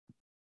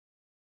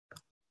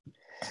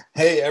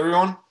Hey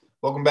everyone,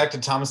 welcome back to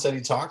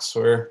Tomasetti Talks,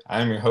 where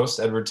I am your host,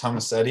 Edward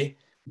Tomasetti.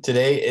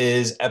 Today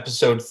is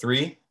episode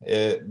 3.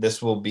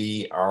 This will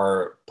be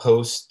our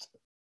post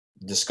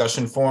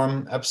discussion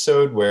forum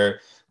episode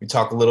where we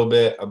talk a little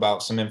bit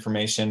about some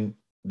information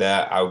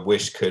that I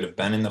wish could have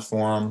been in the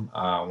forum.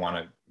 I want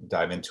to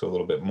dive into a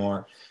little bit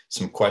more,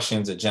 some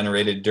questions that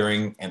generated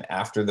during and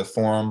after the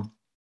forum,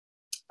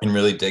 and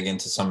really dig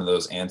into some of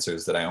those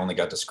answers that I only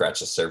got to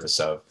scratch the surface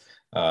of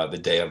the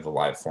day of the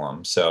live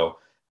forum. So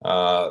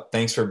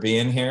thanks for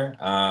being here.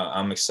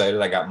 I'm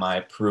excited. I got my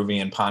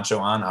Peruvian poncho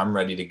on. I'm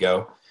ready to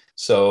go.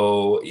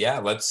 So yeah,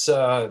 let's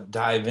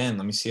dive in.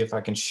 Let me see if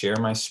I can share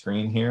my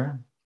screen here.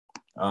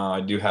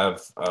 I do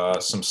have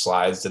some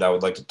slides that I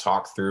would like to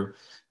talk through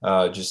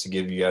just to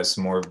give you guys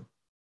some more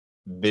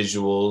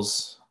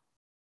visuals.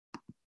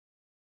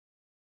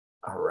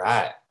 All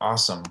right,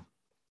 awesome.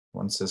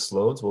 Once this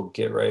loads, we'll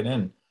get right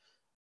in.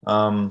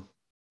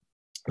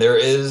 There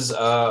is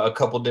a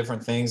couple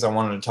different things I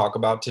wanted to talk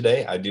about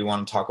today. I do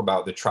want to talk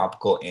about the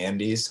tropical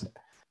Andes.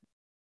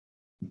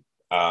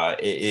 It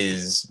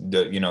is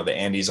the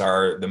Andes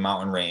are the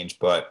mountain range,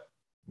 but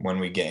when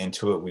we get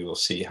into it, we will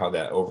see how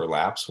that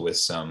overlaps with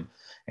some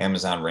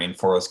Amazon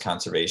rainforest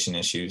conservation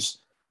issues.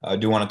 I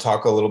do want to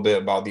talk a little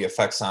bit about the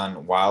effects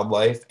on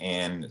wildlife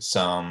and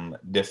some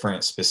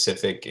different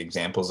specific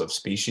examples of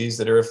species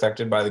that are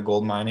affected by the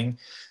gold mining.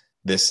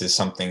 This is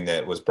something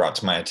that was brought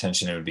to my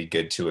attention. It would be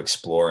good to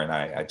explore, and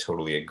I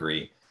totally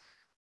agree.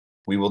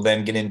 We will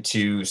then get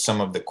into some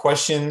of the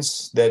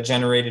questions that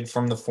generated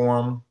from the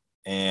forum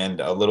and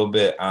a little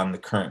bit on the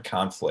current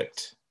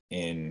conflict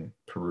in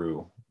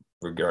Peru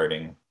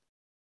regarding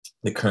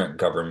the current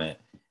government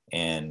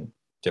and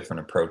different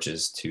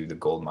approaches to the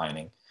gold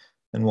mining.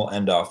 And we'll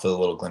end off with a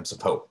little glimpse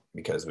of hope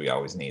because we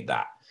always need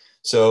that.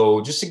 So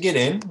just to get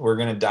in, we're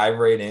going to dive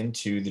right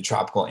into the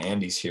tropical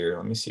Andes here.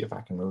 Let me see if I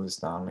can move this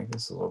down, make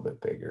this a little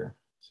bit bigger.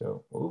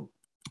 So, ooh.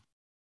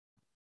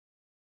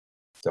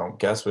 Don't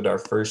guess what our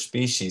first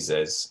species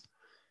is.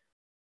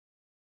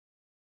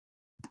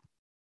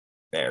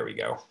 There we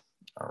go.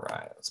 All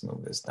right, let's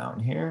move this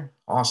down here.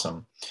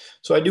 Awesome.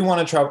 So I do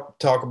want to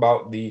talk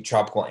about the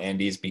tropical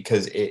Andes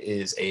because it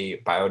is a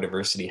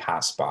biodiversity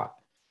hotspot.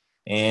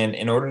 And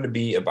in order to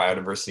be a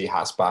biodiversity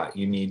hotspot,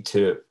 you need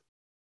to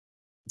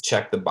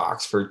check the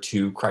box for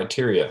 2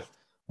 criteria.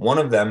 One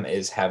of them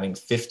is having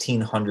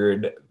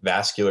 1,500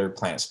 vascular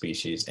plant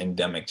species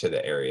endemic to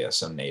the area,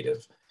 so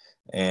native.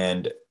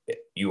 And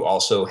you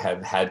also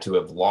have had to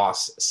have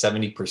lost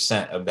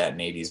 70% of that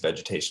native's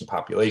vegetation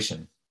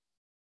population.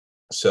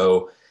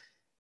 So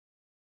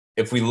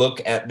if we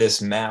look at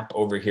this map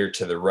over here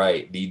to the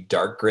right, the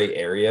dark gray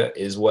area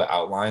is what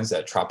outlines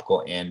that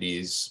tropical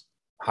Andes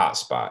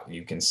hotspot.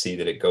 You can see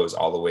that it goes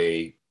all the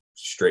way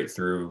straight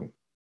through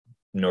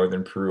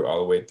northern Peru, all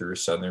the way through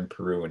southern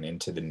Peru and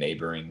into the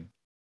neighboring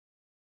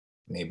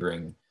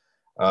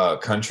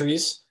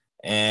countries.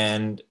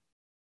 And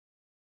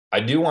I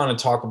do want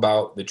to talk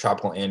about the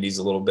tropical Andes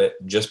a little bit,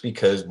 just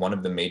because one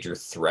of the major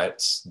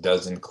threats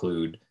does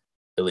include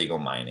illegal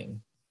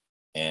mining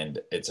and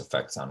its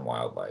effects on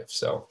wildlife.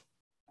 So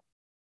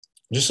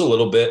just a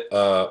little bit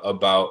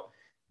about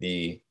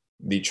the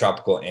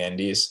tropical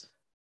Andes.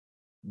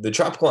 The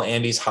tropical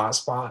Andes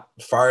hotspot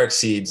far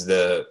exceeds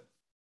the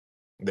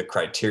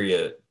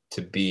criteria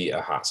to be a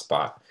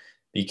hotspot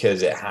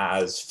because it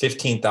has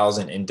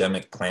 15,000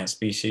 endemic plant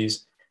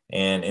species.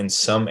 And in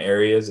some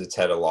areas, it's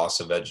had a loss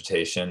of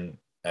vegetation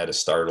at a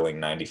startling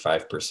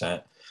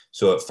 95%.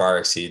 So it far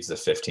exceeds the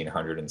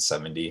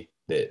 1,570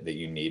 that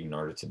you need in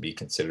order to be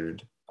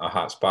considered a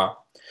hotspot.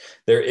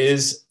 There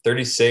is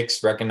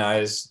 36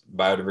 recognized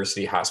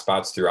biodiversity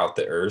hotspots throughout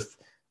the earth.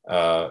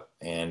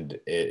 And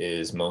it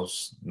is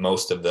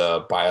most of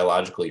the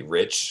biologically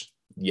rich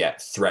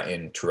yet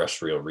threatened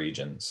terrestrial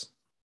regions.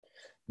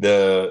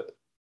 The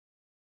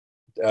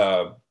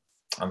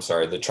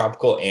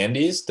tropical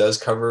Andes does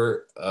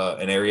cover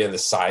an area the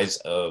size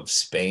of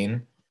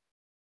Spain.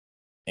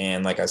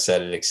 And like I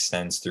said, it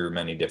extends through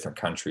many different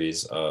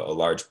countries, a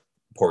large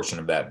portion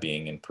of that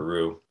being in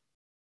Peru.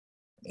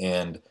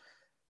 And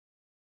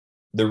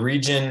the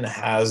region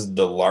has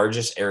the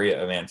largest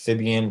area of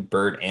amphibian,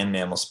 bird, and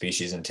mammal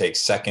species and takes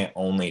second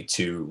only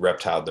to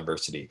reptile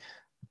diversity.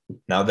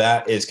 Now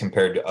that is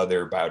compared to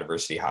other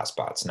biodiversity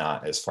hotspots,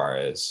 not as far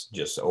as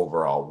just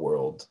overall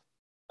world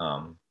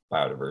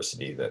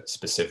biodiversity, that's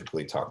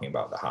specifically talking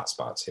about the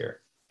hotspots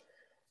here.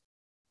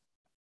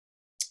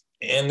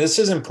 And this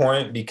is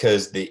important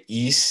because the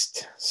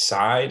east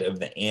side of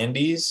the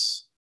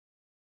Andes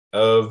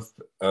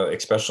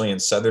especially in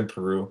southern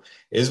Peru,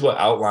 is what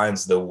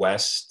outlines the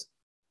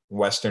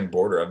western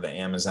border of the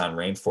Amazon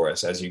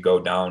rainforest. As you go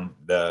down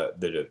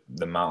the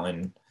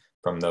mountain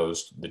from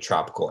the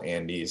tropical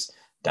Andes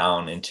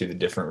down into the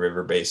different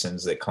river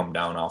basins that come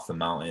down off the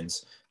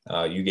mountains,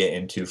 you get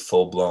into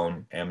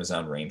full-blown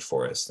Amazon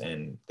rainforest,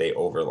 and they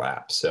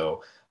overlap.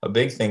 So a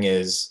big thing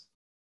is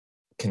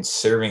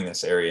conserving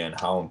this area and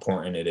how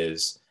important it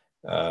is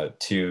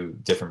to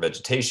different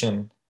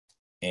vegetation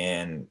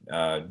and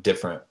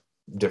different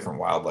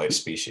wildlife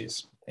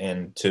species.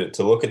 And to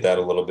look at that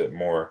a little bit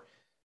more,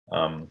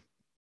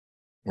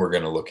 we're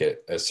going to look at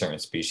a certain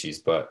species.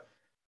 But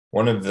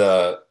one of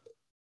the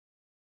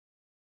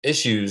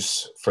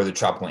issues for the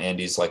tropical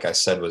Andes, like I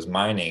said, was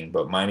mining,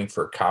 but mining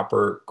for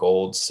copper,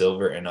 gold,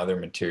 silver, and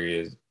other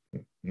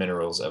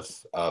minerals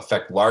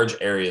affect large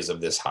areas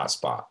of this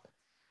hotspot.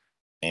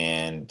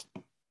 And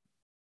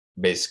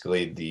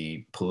basically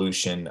the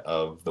pollution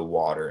of the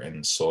water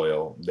and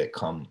soil that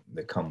come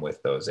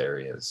with those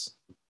areas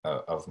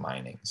of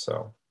mining.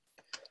 So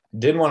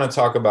did want to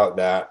talk about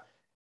that.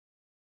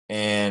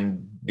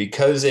 And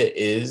because it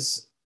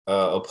is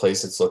a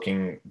place that's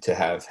looking to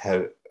have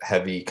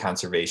heavy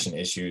conservation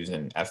issues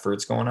and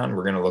efforts going on,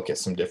 we're going to look at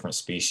some different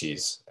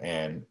species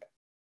and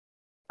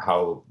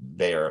how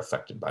they are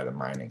affected by the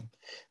mining.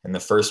 And the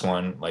first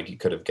one, like you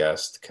could have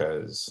guessed,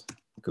 because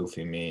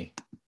goofy me,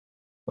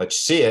 let you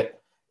see it,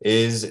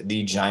 is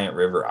the giant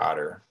river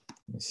otter.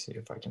 Let me see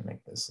if I can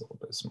make this a little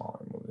bit smaller,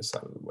 move this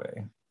out of the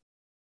way.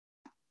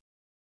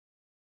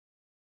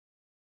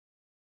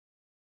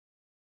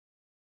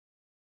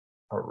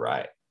 All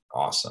right,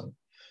 awesome.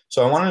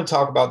 So I wanted to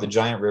talk about the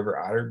giant river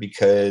otter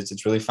because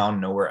it's really found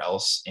nowhere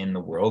else in the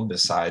world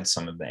besides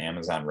some of the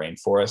Amazon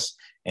rainforest.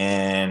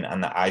 And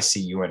on the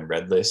ICUN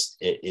red list,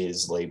 it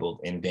is labeled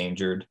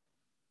endangered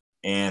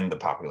and the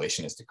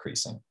population is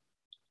decreasing.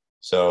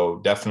 So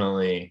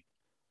definitely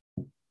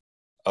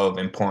of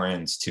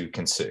importance to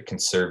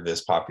conserve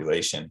this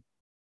population.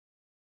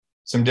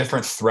 Some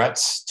different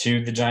threats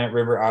to the giant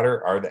river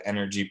otter are the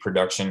energy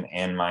production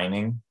and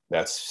mining.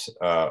 That's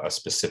a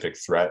specific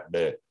threat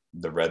that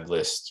the red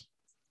list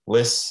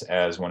lists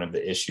as one of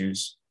the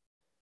issues.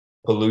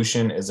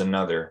 Pollution is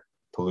another,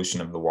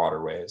 pollution of the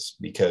waterways,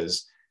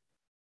 because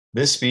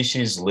this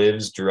species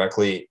lives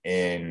directly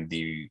in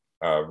the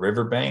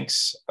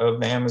riverbanks of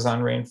the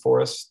Amazon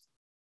rainforest.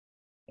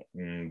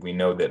 And we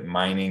know that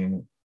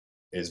mining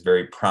is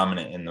very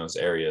prominent in those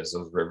areas,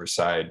 those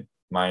riverside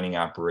mining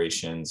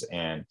operations,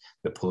 and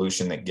the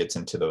pollution that gets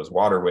into those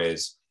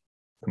waterways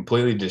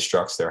completely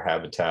destructs their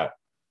habitat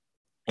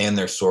and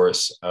their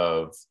source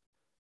of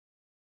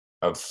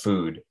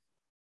food.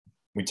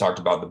 We talked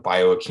about the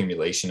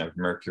bioaccumulation of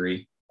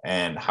mercury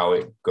and how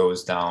it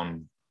goes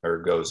down or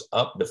goes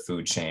up the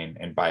food chain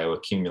and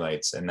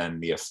bioaccumulates, and then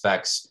the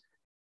effects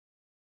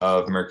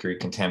of mercury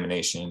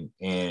contamination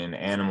in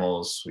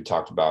animals. We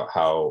talked about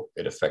how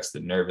it affects the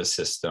nervous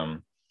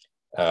system.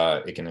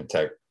 It can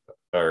attack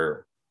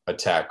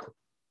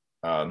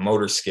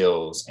motor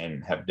skills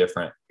and have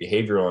different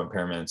behavioral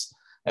impairments,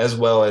 as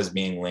well as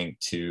being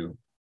linked to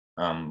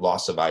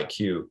loss of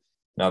IQ.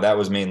 Now, that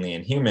was mainly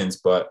in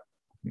humans, but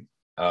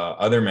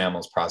other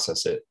mammals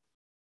process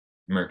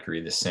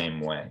mercury the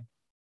same way.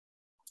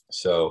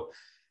 So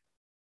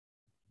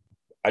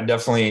I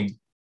definitely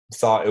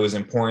thought it was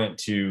important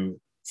to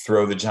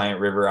throw the giant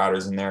river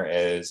otters in there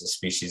as a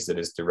species that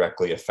is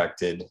directly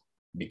affected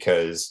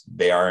because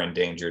they are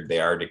endangered, they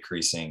are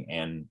decreasing,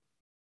 and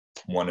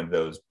one of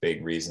those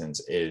big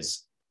reasons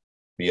is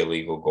the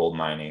illegal gold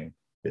mining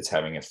that's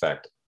having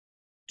effect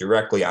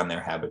directly on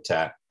their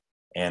habitat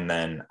and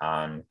then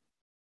on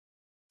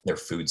their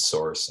food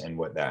source and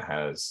what that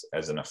has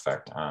as an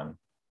effect on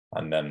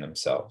them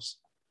themselves.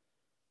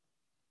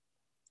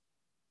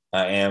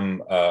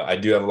 I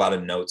do have a lot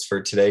of notes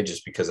for today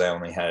just because I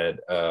only had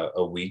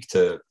a week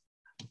to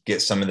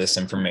get some of this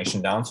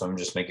information down. So I'm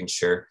just making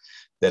sure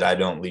that I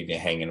don't leave you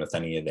hanging with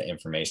any of the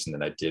information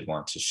that I did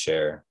want to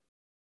share.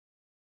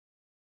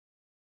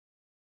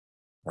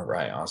 All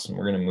right, awesome.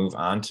 We're going to move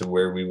on to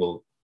where we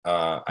will,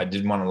 I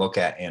did want to look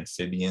at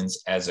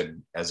amphibians as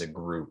a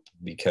group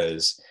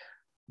because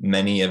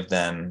many of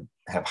them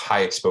have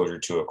high exposure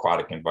to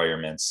aquatic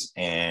environments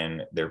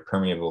and their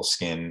permeable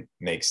skin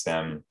makes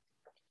them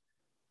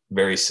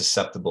very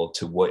susceptible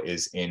to what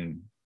is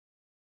in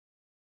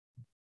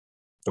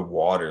the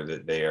water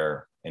that they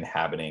are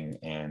inhabiting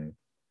and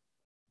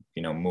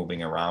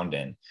moving around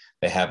in.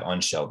 They have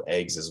unshelled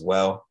eggs as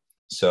well,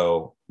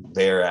 so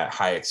they're at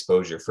high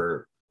exposure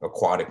for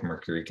aquatic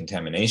mercury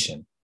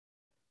contamination.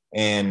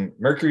 And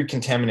mercury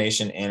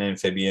contamination in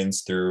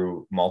amphibians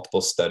through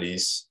multiple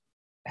studies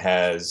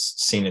has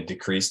seen a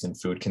decrease in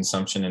food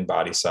consumption and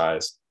body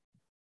size.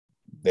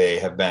 They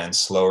have been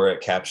slower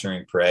at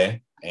capturing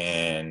prey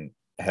and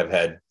have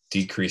had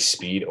decreased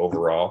speed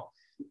overall,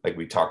 like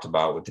we talked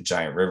about with the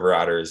giant river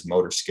otters,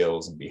 motor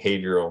skills and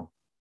behavioral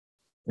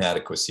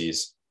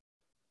inadequacies.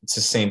 It's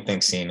the same thing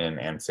seen in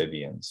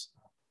amphibians.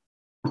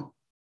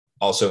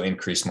 Also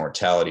increased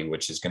mortality,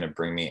 which is going to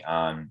bring me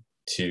on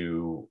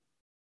to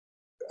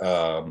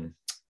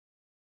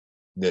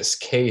this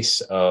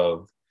case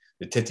of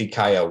the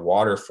Titicaca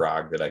water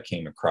frog that I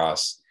came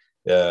across.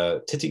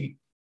 The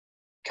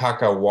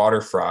Titicaca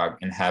water frog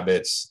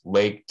inhabits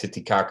Lake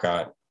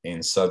Titicaca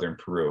in southern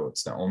Peru.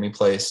 It's the only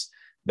place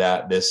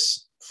that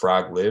this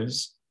frog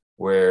lives,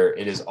 where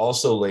it is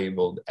also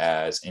labeled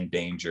as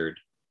endangered.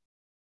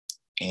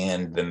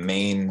 And the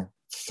main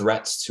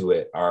threats to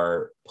it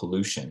are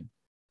pollution.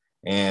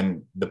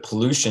 And the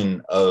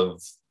pollution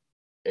of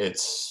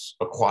its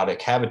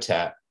aquatic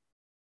habitat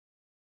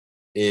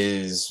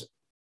is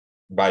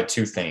by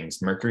two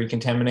things: mercury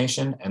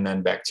contamination and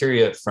then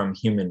bacteria from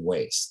human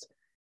waste,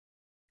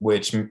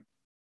 which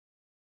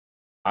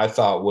I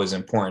thought was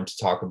important to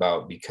talk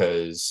about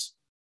because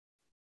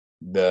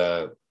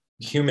the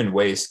human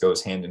waste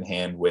goes hand in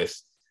hand with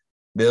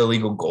the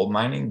illegal gold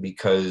mining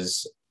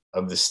because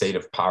of the state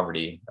of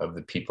poverty of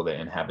the people that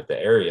inhabit the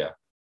area.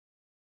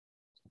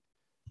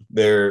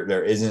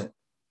 There isn't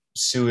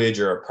sewage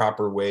or a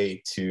proper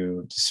way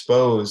to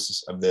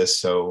dispose of this,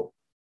 so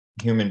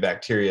human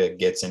bacteria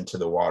gets into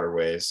the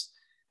waterways.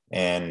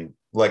 And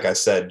like I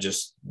said,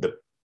 just the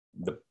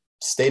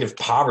state of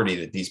poverty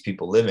that these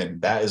people live in,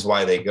 that is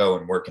why they go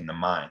and work in the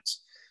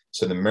mines.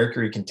 So the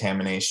mercury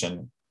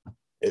contamination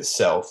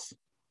itself,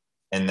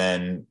 and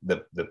then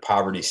the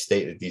poverty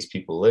state that these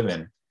people live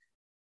in,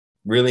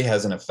 really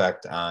has an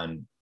effect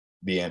on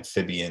the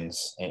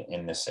amphibians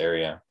in this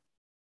area.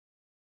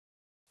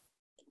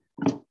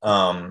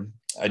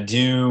 I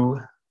do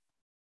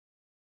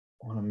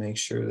want to make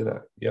sure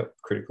that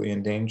critically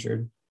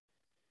endangered.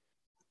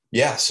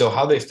 Yeah, so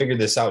how they figured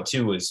this out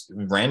too was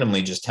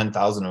randomly just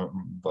 10,000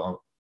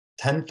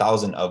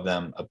 of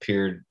them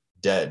appeared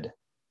dead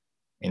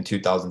in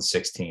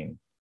 2016.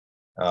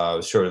 It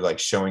was sort of like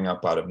showing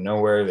up out of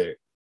nowhere.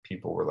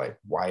 People were like,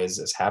 why is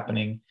this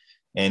happening?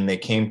 And they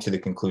came to the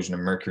conclusion of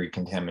mercury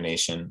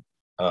contamination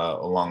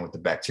along with the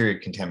bacteria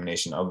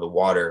contamination of the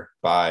water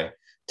by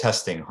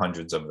testing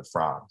hundreds of the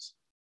frogs.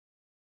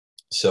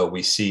 So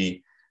we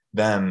see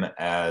them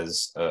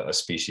as a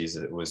species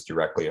that was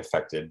directly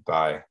affected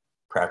by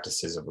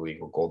practices of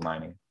illegal gold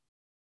mining.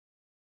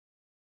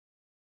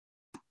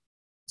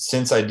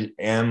 Since I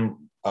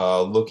am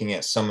looking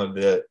at some of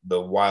the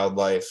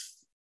wildlife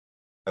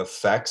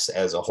effects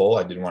as a whole,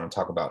 I did want to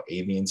talk about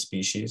avian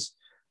species.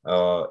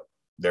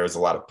 There's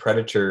a lot of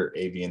predator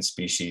avian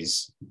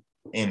species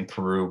in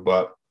Peru,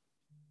 but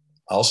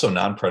also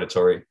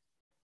non-predatory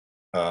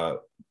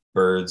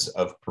birds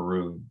of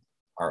Peru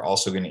are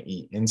also going to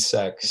eat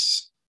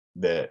insects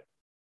that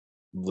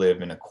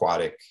live in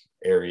aquatic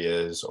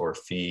areas or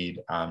feed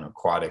on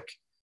aquatic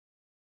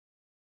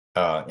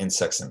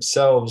insects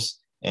themselves.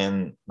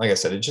 And like I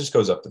said, it just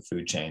goes up the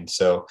food chain.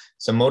 So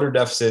some motor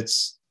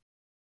deficits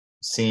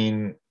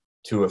seen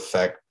to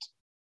affect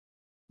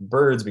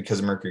birds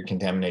because mercury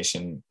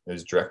contamination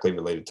is directly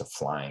related to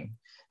flying.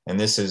 And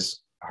this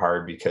is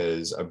hard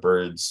because a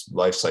bird's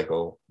life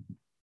cycle,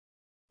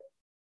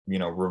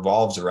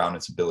 revolves around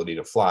its ability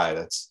to fly.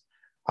 That's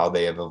how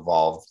they have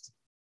evolved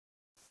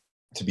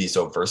to be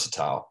so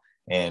versatile.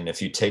 And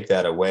if you take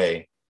that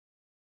away,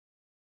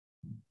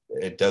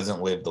 it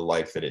doesn't live the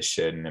life that it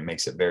should, and it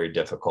makes it very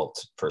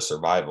difficult for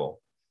survival.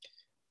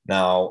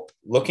 Now,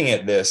 looking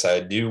at this,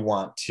 I do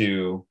want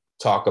to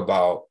talk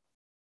about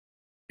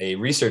a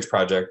research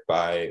project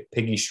by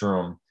Piggy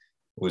Shroom,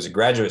 who was a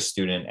graduate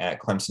student at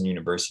Clemson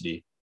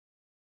University,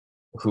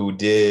 who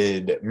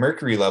did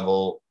mercury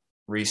level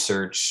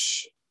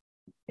research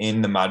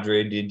in the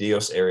Madre de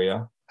Dios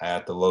area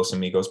at the Los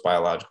Amigos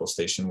Biological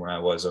Station, where I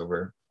was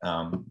over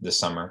this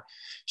summer.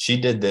 She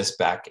did this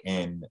back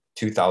in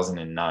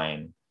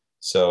 2009.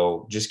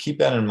 So just keep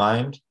that in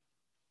mind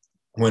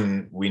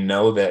when we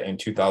know that in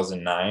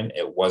 2009,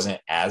 it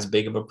wasn't as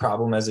big of a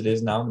problem as it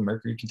is now, the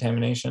mercury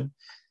contamination.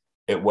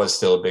 It was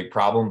still a big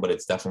problem, but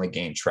it's definitely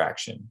gained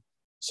traction.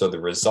 So the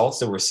results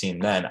that we're seeing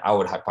then, I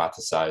would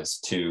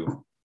hypothesize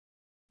to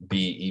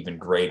be even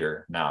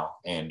greater now.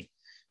 And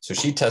so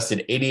she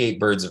tested 88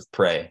 birds of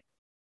prey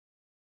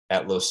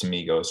at Los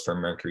Amigos for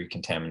mercury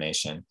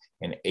contamination,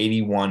 and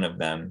 81 of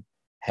them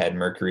had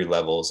mercury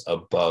levels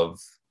above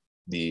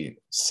the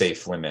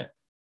safe limit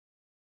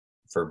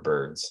for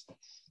birds.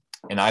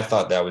 And I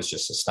thought that was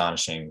just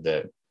astonishing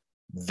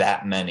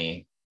that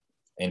many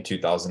in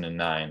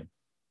 2009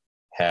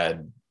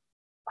 had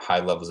high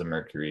levels of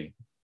mercury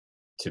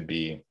to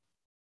be,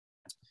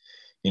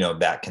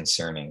 that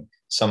concerning.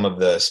 Some of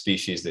the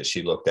species that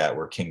she looked at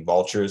were king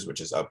vultures, which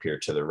is up here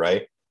to the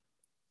right,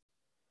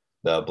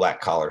 the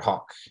black-collared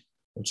hawk,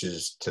 which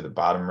is to the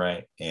bottom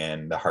right,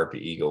 and the harpy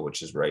eagle,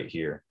 which is right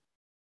here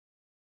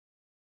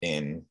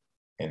in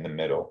the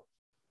middle.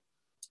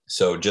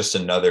 So just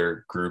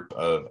another group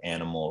of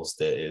animals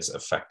that is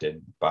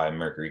affected by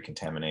mercury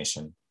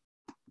contamination.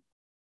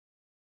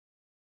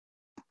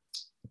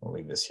 I'll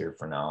leave this here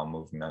for now. I'll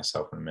move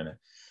myself in a minute.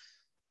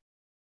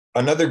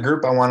 Another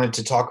group I wanted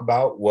to talk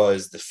about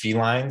was the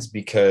felines,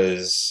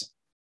 because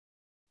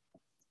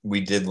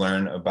we did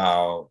learn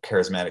about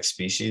charismatic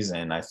species,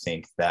 and I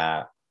think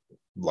that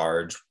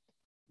large,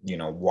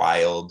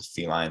 wild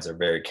felines are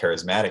very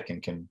charismatic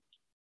and can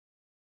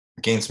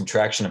gain some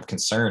traction of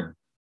concern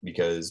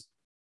because,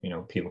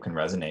 people can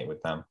resonate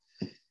with them.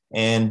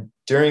 And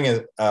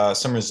during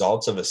some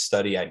results of a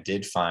study I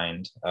did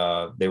find,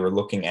 they were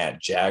looking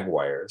at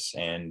jaguars,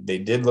 and they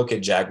did look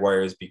at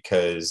jaguars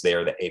because they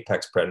are the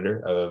apex predator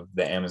of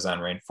the Amazon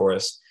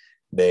rainforest.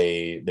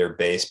 Their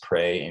base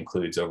prey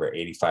includes over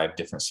 85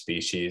 different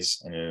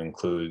species, and it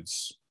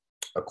includes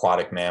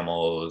aquatic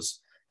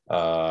mammals,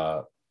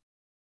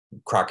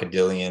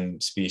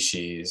 crocodilian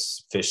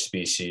species, fish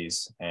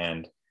species,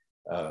 and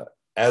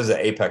as the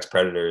apex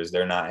predators,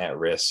 they're not at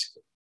risk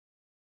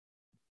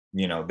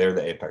they're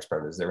the apex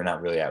predators. They're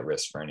not really at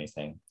risk for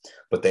anything,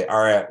 but they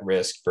are at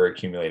risk for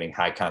accumulating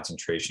high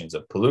concentrations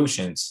of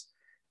pollutants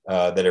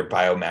that are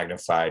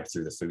biomagnified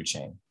through the food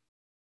chain.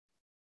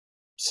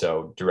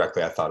 So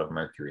directly, I thought of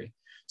mercury.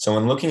 So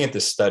when looking at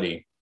this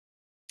study,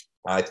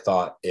 I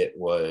thought it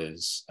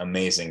was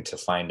amazing to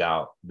find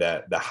out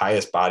that the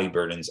highest body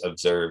burdens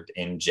observed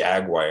in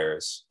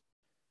jaguars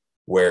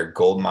where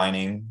gold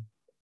mining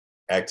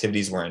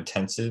activities were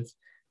intensive,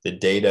 the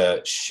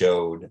data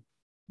showed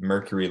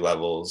mercury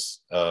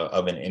levels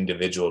of an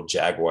individual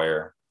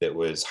jaguar that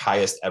was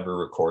highest ever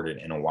recorded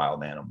in a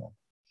wild animal.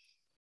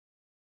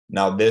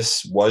 Now,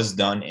 this was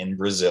done in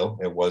Brazil.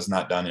 It was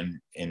not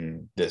done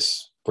in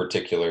this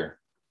particular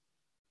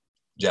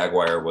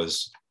jaguar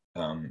was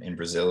in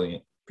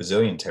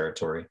Brazilian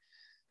territory,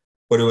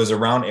 but it was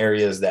around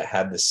areas that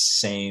had the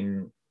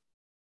same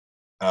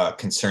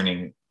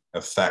concerning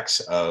effects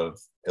of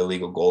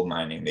illegal gold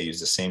mining. They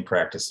used the same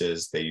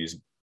practices. They used,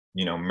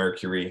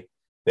 mercury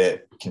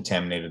that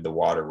contaminated the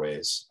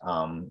waterways.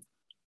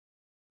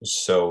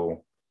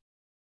 So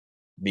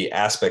the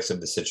aspects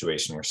of the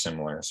situation were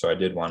similar. So I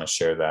did want to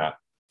share that.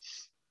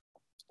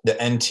 The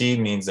NT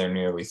means they're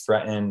nearly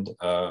threatened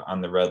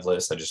on the red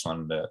list. I just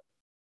wanted to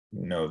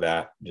know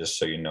that, just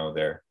so you know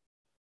their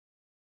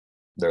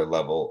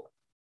level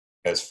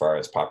as far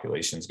as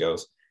populations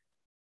goes.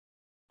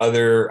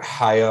 Other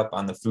high up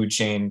on the food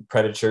chain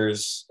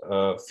predators,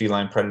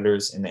 feline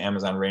predators in the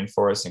Amazon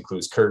rainforest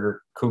includes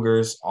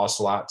cougars,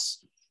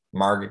 ocelots,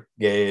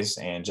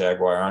 margays, and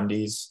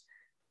jaguarandis.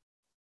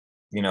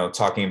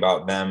 Talking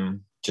about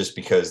them just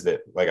because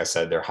that, like I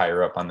said, they're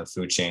higher up on the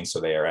food chain, so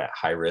they are at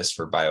high risk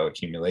for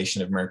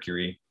bioaccumulation of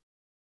mercury.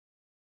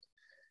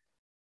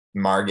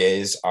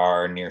 Margays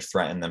are near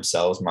threatened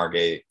themselves.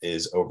 Margay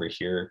is over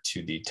here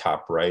to the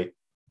top right.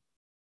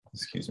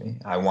 Excuse me.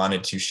 I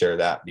wanted to share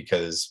that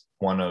because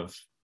one of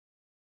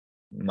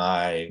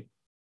my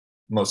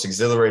most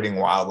exhilarating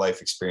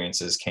wildlife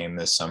experiences came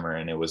this summer,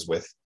 and it was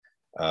with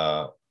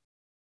a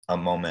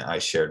moment I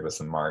shared with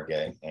the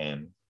margay,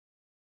 and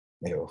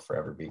it will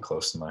forever be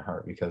close to my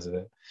heart because of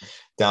it.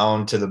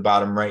 Down to the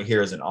bottom right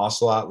here is an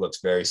ocelot. Looks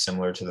very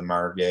similar to the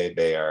margay.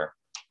 They are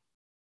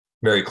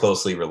very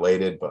closely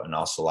related, but an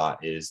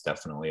ocelot is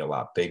definitely a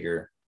lot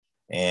bigger.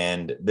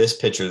 And this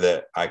picture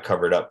that I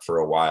covered up for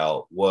a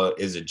while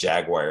is a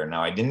jaguar.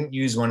 Now, I didn't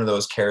use one of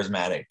those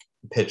charismatic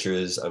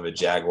pictures of a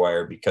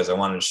jaguar because I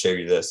wanted to show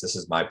you this. This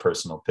is my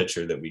personal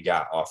picture that we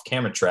got off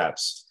camera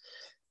traps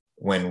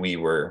when we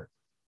were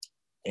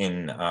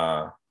in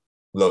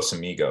Los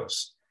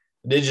Amigos.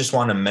 I did just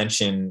want to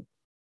mention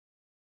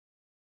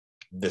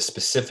the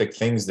specific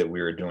things that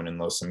we were doing in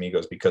Los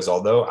Amigos, because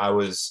although I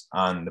was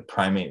on the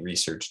primate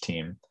research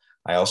team,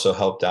 I also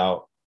helped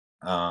out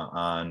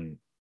on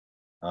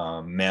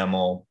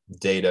mammal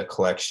data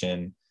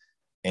collection,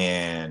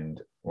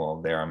 and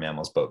well, there are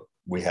mammals, but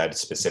we had a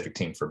specific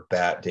team for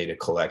bat data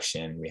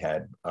collection. We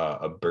had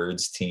a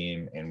birds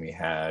team, and we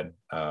had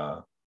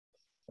a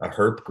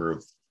herp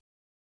group.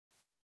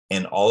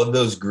 And all of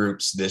those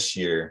groups this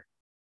year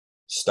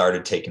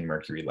started taking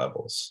mercury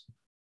levels.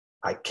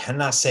 I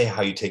cannot say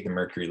how you take the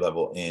mercury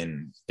level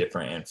in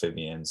different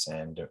amphibians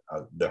and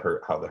how the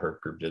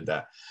herp group did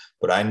that.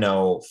 But I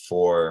know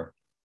for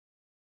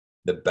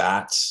the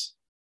bats,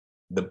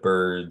 the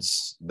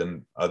birds,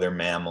 the other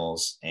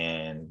mammals,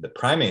 and the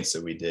primates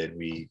that we did,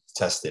 we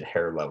tested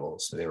hair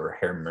levels. So they were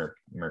hair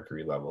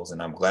mercury levels.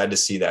 And I'm glad to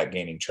see that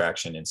gaining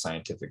traction in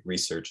scientific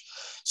research.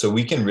 So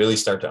we can really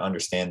start to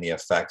understand the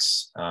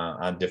effects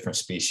on different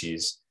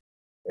species.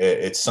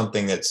 It's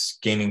something that's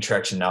gaining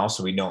traction now,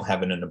 so we don't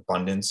have an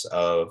abundance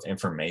of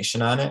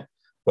information on it.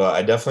 But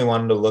I definitely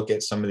wanted to look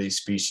at some of these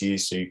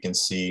species so you can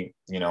see,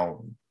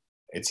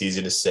 it's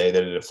easy to say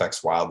that it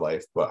affects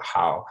wildlife, but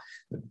how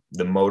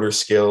the motor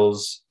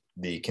skills,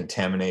 the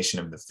contamination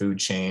of the food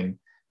chain,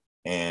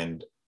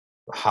 and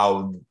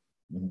how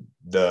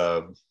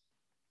the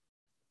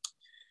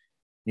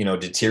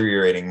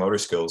deteriorating motor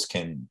skills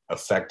can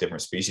affect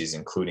different species,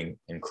 including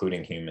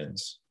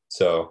humans.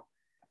 So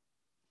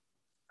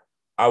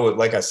I would,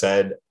 like I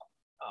said,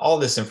 all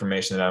this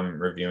information that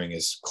I'm reviewing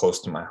is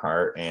close to my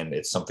heart, and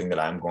it's something that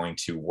I'm going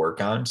to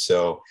work on.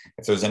 So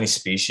if there's any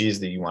species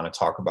that you want to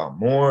talk about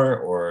more,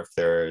 or if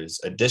there's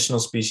additional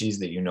species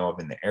that you know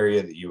of in the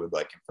area that you would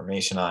like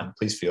information on,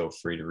 please feel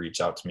free to reach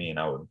out to me, and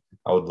I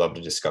would love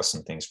to discuss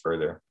some things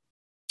further.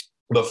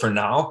 But for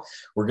now,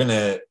 we're going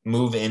to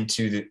move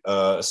into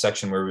a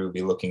section where we will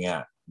be looking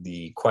at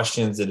the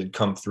questions that had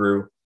come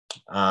through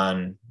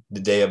on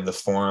the day of the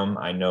forum.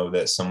 I know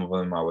that some of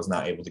them I was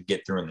not able to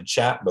get through in the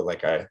chat, but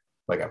like I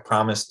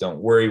promised, don't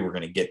worry, we're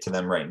going to get to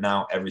them right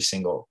now. Every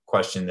single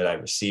question that I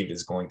received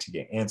is going to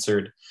get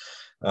answered.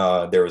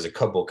 There was a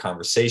couple of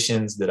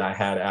conversations that I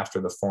had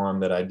after the forum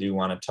that I do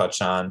want to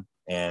touch on.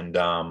 And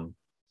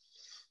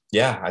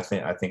I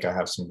think I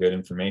have some good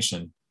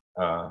information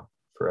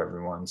for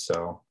everyone.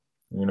 So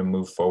I'm going to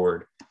move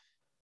forward.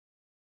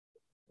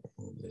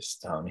 Move this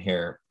down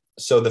here.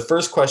 So the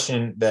first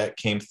question that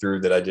came through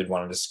that I did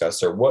want to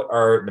discuss are, what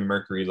are the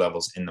mercury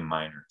levels in the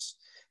miners?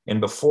 And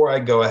before I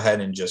go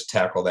ahead and just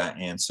tackle that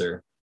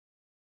answer,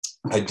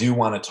 I do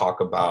want to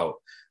talk about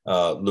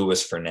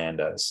Luis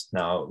Fernandez.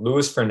 Now,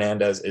 Luis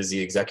Fernandez is the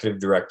executive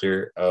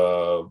director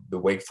of the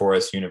Wake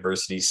Forest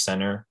University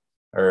Center,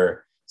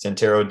 or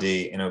Centro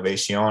de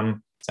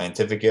Innovación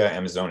Científica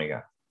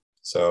Amazónica.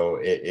 So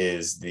it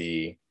is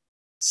the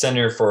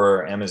Center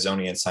for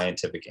Amazonian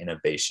Scientific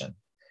Innovation.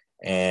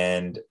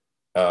 And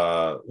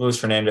Luis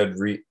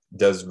Fernandez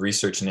does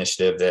research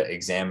initiative that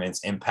examines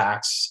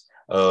impacts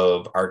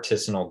of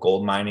artisanal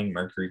gold mining,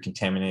 mercury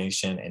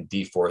contamination, and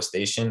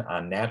deforestation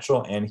on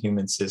natural and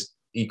human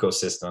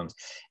ecosystems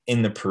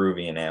in the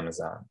Peruvian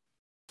Amazon.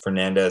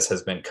 Fernandez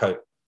has been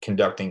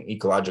conducting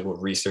ecological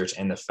research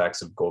and the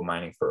effects of gold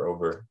mining for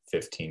over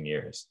 15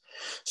 years.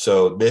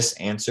 So this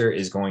answer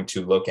is going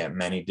to look at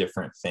many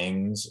different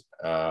things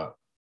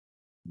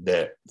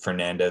that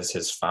Fernandez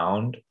has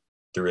found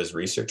through his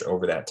research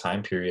over that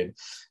time period.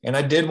 And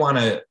I did want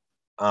to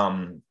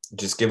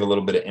just give a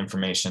little bit of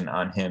information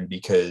on him,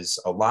 because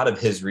a lot of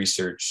his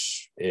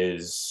research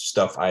is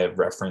stuff I have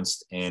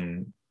referenced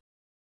in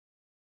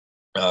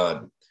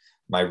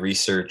my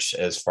research,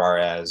 as far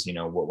as,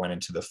 what went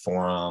into the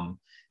forum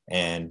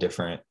and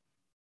different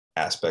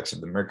aspects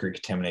of the mercury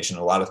contamination.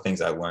 A lot of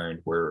things I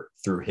learned were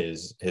through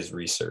his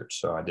research.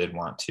 So I did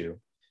want to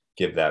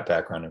give that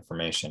background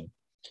information.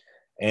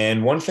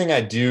 And one thing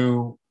I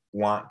do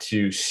want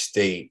to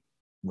state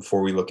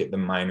before we look at the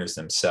miners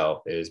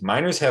themselves is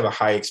miners have a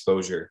high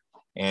exposure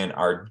and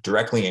are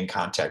directly in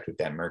contact with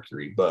that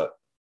mercury, but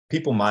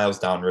people miles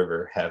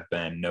downriver have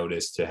been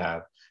noticed to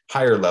have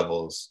higher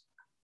levels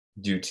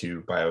due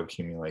to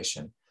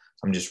bioaccumulation.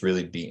 I'm just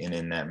really beating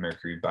in that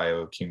mercury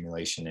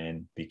bioaccumulation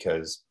in,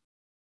 because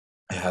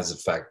it has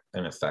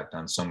an effect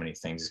on so many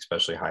things,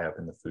 especially high up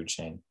in the food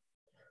chain.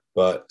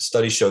 But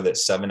studies show that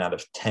 7 out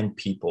of 10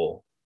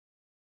 people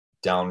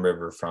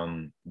downriver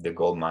from the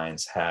gold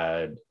mines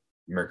had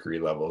mercury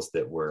levels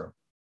that were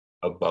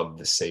above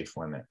the safe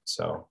limit.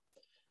 So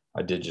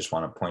I did just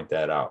want to point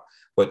that out.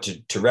 But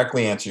to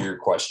directly answer your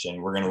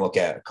question, we're going to look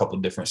at a couple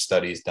of different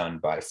studies done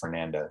by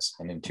Fernandez.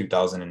 And in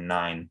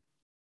 2009,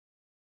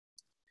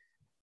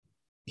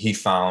 he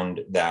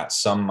found that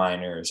some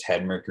miners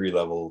had mercury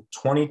level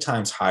 20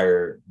 times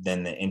higher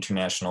than the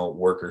International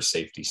Worker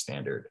Safety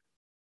Standard.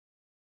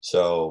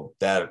 So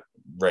that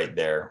right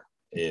there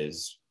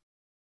is,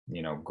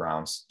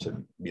 grounds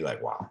to be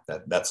like, wow,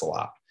 that's a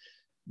lot.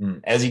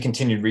 As he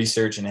continued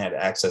research and had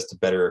access to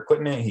better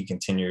equipment, he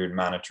continued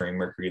monitoring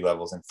mercury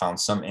levels and found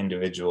some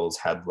individuals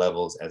had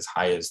levels as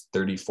high as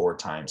 34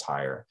 times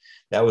higher.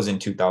 That was in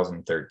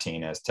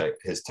 2013, as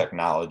his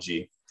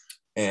technology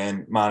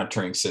and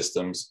monitoring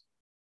systems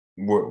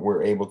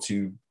were able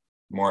to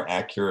more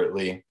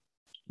accurately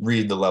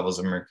read the levels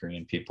of mercury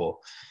in people,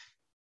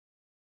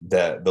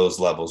 that those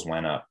levels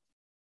went up.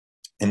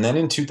 And then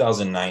in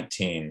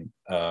 2019,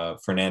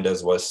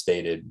 Fernandez was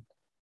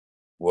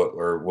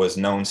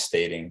known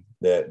stating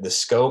that the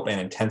scope and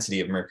intensity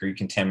of mercury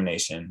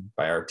contamination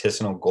by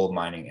artisanal gold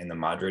mining in the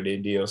Madre de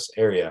Dios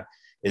area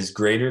is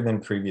greater than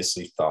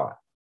previously thought.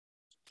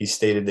 He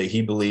stated that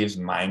he believes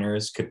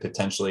miners could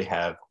potentially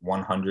have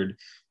 100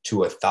 to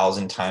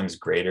 1,000 times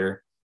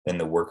greater than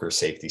the worker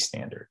safety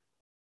standard.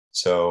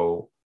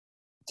 So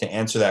to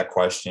answer that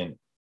question,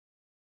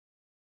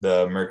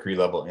 the mercury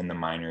level in the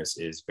miners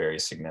is very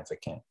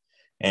significant.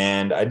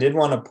 And I did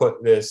want to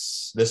put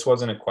this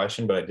wasn't a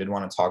question, but I did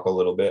want to talk a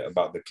little bit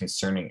about the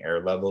concerning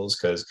air levels,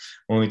 because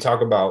when we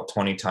talk about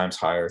 20 times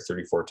higher,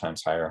 34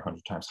 times higher,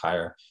 100 times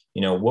higher,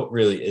 what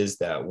really is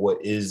that?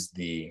 What is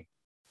the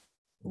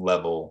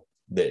level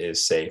that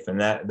is safe?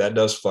 And that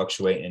does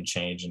fluctuate and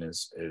change, and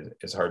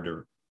is hard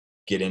to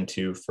get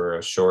into for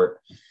a short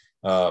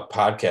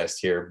podcast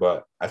here.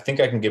 But I think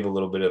I can give a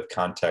little bit of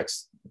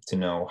context to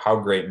know how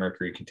great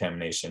mercury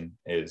contamination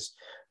is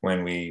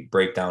when we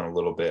break down a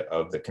little bit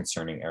of the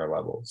concerning air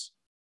levels.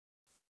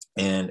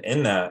 And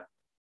in that,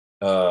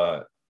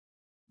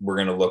 we're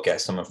going to look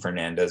at some of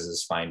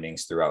Fernandez's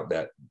findings throughout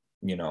that,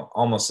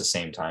 almost the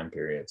same time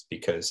periods,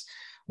 because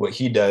what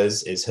he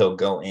does is he'll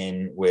go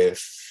in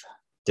with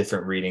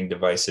different reading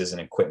devices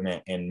and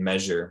equipment and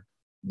measure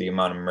the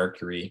amount of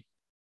mercury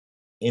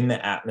in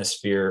the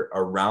atmosphere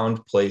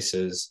around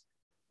places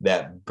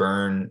that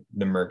burn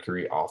the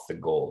mercury off the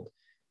gold.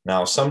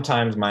 Now,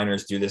 sometimes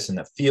miners do this in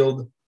the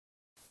field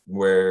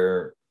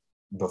where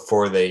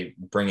before they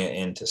bring it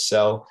in to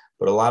sell,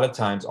 but a lot of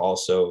times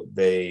also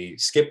they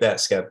skip that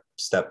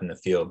step in the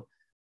field,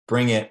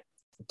 bring it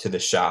to the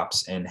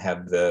shops and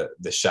have the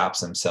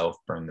shops themselves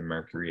burn the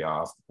mercury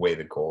off, weigh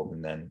the gold,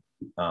 and then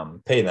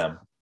pay them.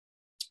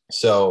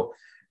 So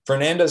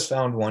Fernandez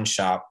found one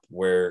shop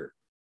where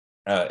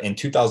in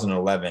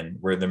 2011,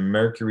 where the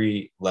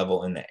mercury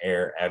level in the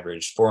air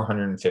averaged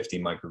 450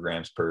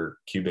 micrograms per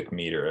cubic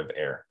meter of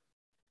air.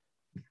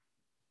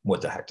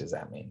 What the heck does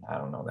that mean? I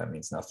don't know. That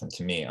means nothing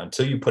to me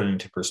until you put it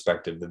into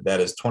perspective that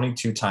is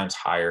 22 times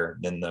higher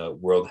than the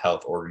World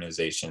Health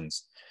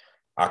Organization's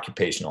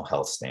occupational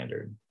health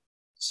standard.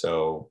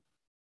 So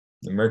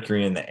the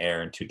mercury in the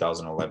air in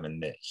 2011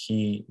 that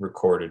he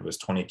recorded was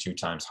 22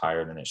 times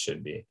higher than it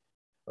should be.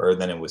 or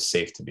than it was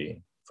safe to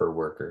be for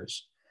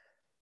workers.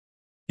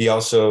 He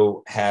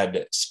also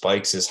had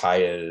spikes as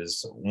high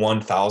as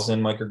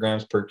 1,000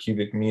 micrograms per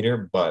cubic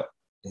meter, but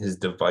his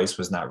device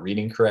was not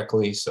reading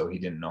correctly, so he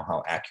didn't know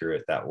how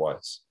accurate that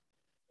was.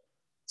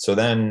 So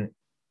then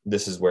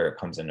this is where it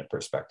comes into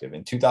perspective.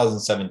 In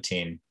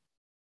 2017,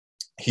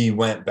 he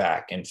went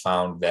back and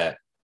found that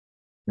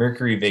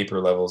mercury vapor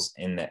levels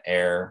in the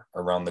air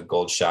around the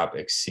gold shop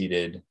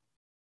exceeded,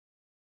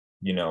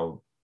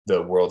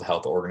 the World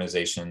Health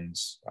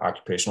Organization's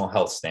occupational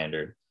health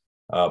standard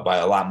by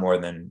a lot more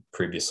than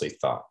previously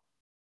thought.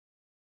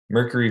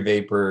 Mercury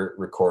vapor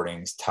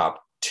recordings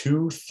topped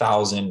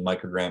 2,000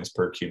 micrograms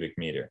per cubic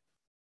meter,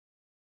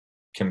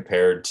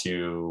 compared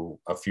to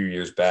a few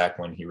years back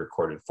when he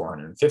recorded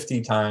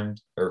 450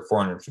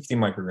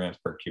 micrograms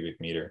per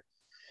cubic meter.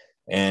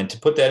 And to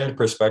put that into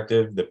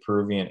perspective, the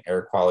Peruvian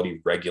air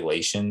quality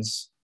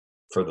regulations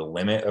for the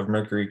limit of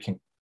mercury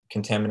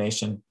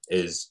contamination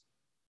is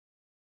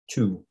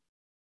 2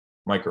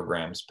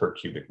 micrograms per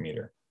cubic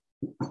meter.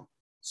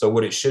 So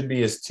what it should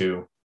be is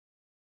 2,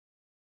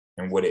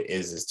 and what it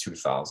is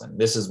 2,000.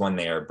 This is when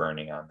they are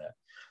burning on that.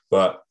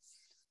 But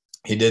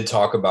he did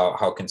talk about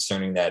how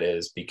concerning that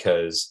is,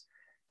 because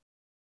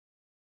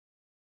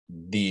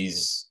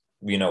these,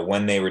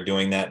 when they were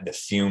doing that, the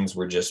fumes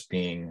were just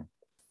being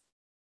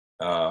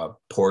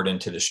poured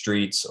into the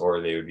streets,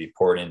 or they would be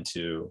poured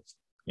into,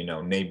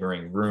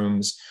 neighboring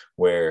rooms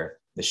where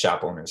the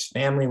shop owner's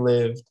family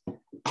lived,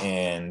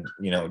 and,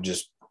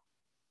 just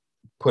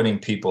putting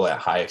people at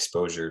high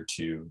exposure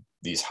to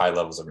these high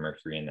levels of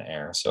mercury in the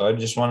air. So I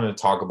just wanted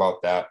to talk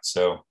about that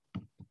so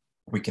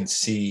we can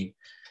see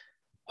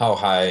how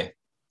high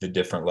the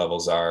different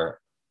levels are,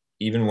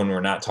 even when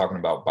we're not talking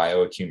about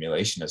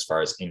bioaccumulation as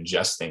far as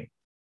ingesting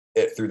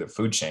it through the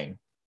food chain.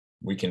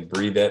 We can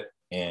breathe it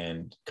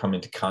and come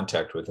into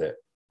contact with it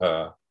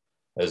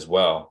as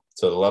well.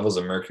 So the levels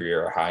of mercury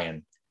are high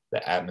in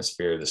the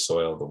atmosphere, the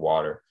soil, the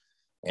water,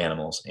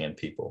 animals, and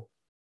people.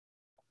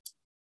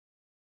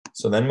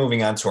 So then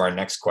moving on to our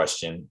next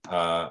question,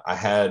 I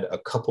had a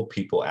couple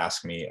people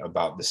ask me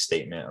about the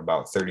statement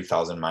about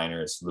 30,000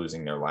 miners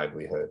losing their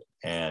livelihood.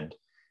 And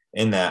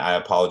in that, I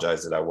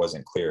apologize that I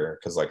wasn't clear,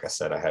 because like I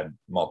said, I had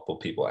multiple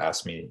people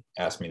ask me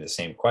the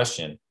same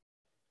question.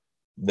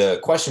 The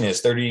question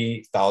is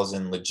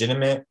 30,000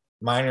 legitimate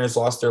miners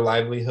lost their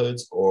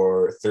livelihoods,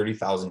 or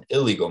 30,000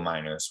 illegal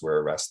miners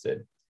were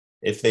arrested?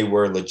 If they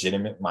were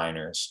legitimate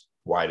miners,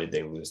 why did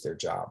they lose their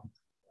job?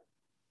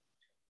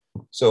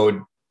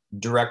 So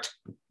direct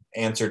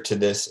answer to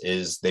this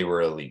is they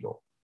were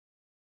illegal.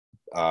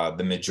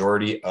 The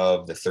majority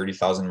of the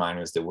 30,000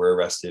 miners that were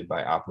arrested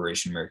by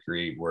Operation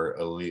Mercury were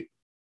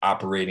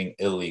operating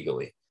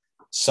illegally.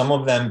 Some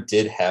of them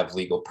did have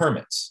legal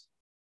permits,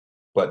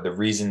 but the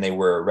reason they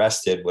were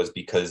arrested was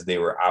because they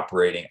were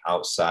operating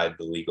outside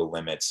the legal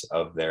limits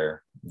of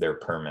their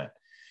permit.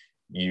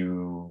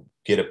 You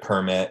get a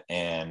permit,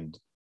 and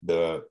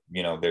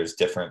there's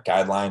different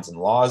guidelines and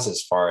laws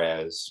as far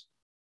as,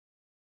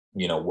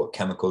 what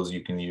chemicals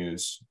you can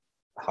use,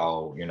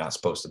 how you're not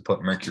supposed to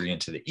put mercury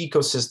into the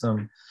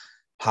ecosystem,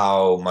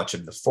 how much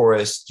of the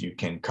forest you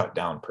can cut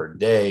down per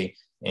day.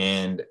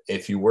 And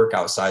if you work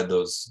outside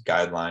those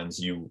guidelines,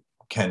 you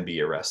can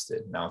be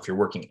arrested. Now, if you're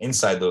working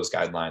inside those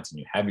guidelines and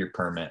you have your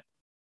permit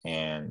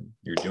and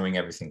you're doing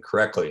everything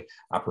correctly,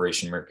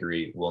 Operation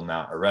Mercury will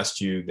not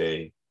arrest you.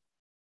 They,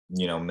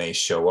 may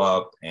show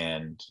up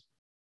and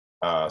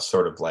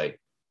sort of like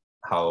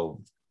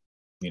how,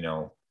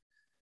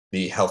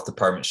 the health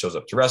department shows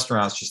up to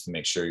restaurants just to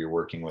make sure you're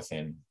working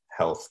within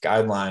health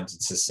guidelines.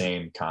 It's the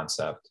same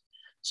concept.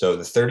 So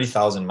the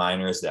 30,000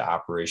 miners that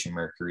Operation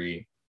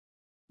Mercury,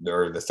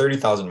 or the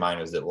 30,000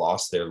 miners that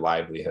lost their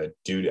livelihood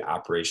due to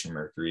Operation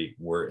Mercury,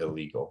 were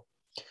illegal.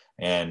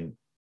 And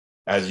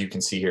as you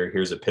can see here,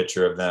 here's a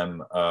picture of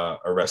them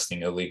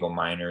arresting illegal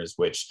miners,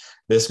 which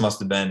this must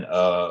have been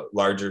a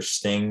larger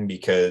sting,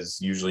 because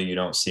usually you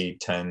don't see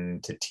 10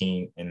 to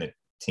in the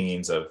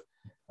teens of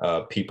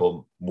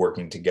people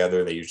working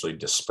together. They usually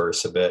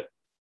disperse a bit,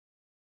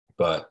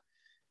 but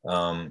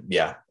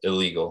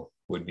illegal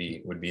would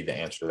be the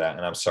answer to that.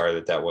 And I'm sorry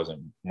that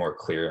wasn't more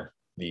clear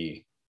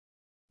the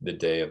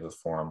day of the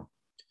forum.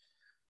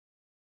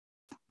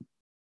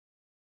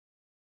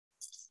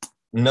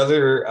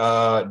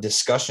 Another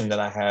discussion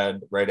that I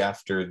had right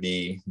after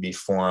the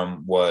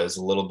forum was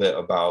a little bit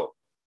about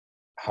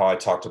how I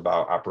talked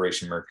about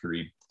Operation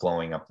Mercury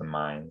blowing up the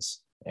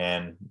mines.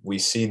 And we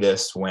see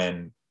this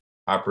when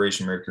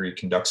Operation Mercury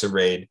conducts a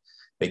raid.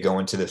 They go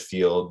into the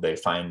field, they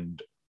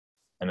find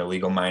an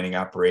illegal mining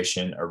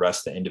operation,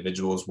 arrest the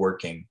individuals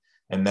working,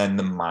 and then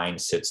the mine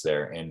sits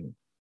there. And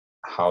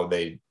how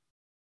they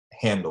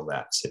handle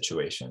that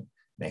situation.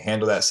 They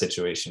handle that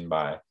situation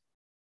by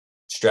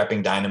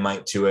strapping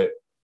dynamite to it,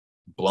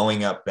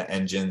 blowing up the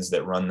engines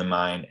that run the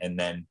mine, and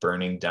then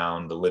burning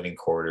down the living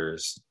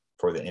quarters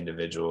for the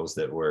individuals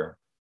that were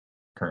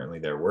currently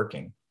there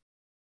working.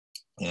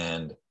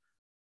 And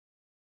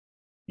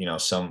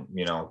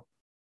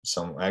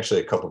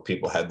actually a couple of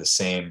people had the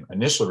same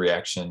initial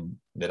reaction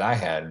that I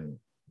had, and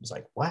was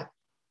like, what?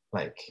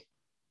 Like,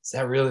 is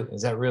that really,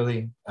 is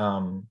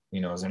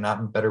there not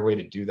a better way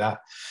to do that?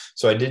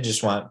 So I did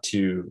just want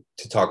to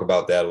talk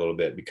about that a little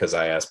bit, because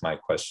I asked my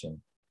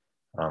question,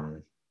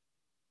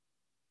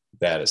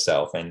 that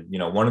itself. And,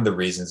 one of the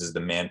reasons is the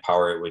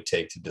manpower it would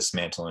take to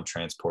dismantle and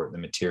transport the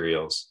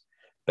materials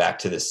back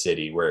to the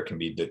city where it can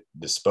be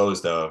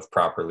disposed of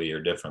properly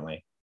or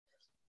differently.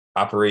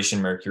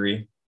 Operation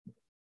Mercury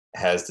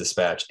has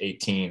dispatched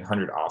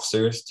 1,800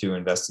 officers to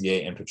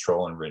investigate and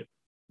patrol and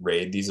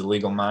raid these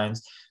illegal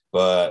mines,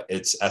 but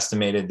it's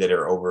estimated that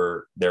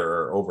there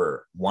are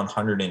over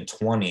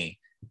 120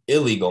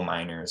 illegal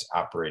miners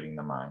operating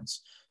the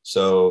mines.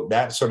 So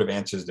that sort of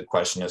answers the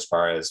question as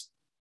far as,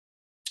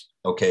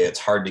 okay, it's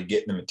hard to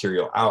get the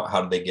material out.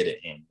 How do they get it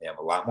in? They have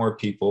a lot more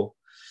people.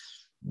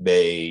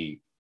 They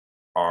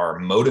are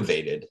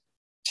motivated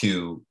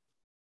to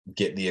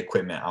get the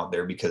equipment out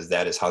there because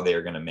that is how they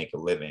are going to make a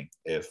living.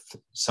 If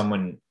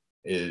someone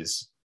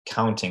is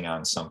counting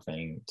on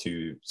something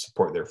to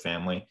support their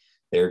family,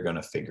 they're going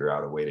to figure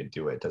out a way to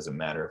do it. Doesn't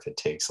matter if it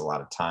takes a lot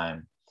of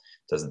time.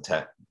 Doesn't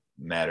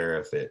matter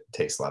if it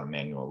takes a lot of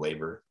manual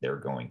labor. They're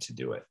going to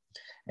do it.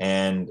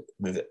 And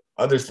the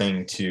other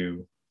thing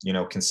to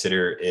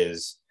consider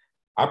is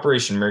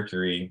Operation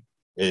Mercury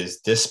is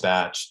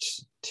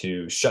dispatched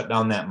to shut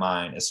down that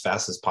mine as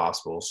fast as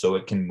possible so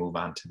it can move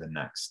on to the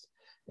next.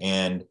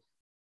 And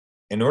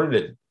in order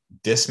to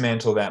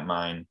dismantle that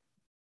mine,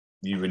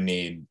 you would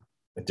need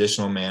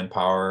additional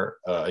manpower,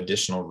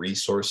 additional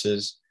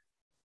resources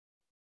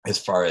as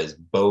far as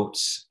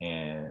boats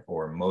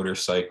or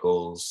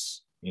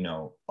motorcycles.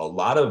 A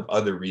lot of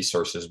other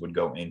resources would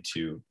go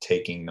into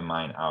taking the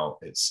mine out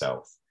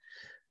itself.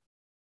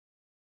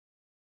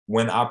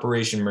 When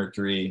Operation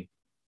Mercury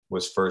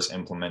was first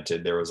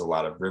implemented, there was a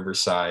lot of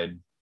riverside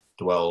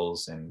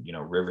dwells and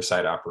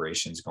riverside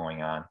operations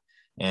going on.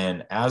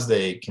 And as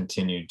they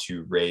continued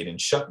to raid and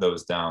shut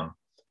those down,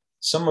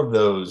 a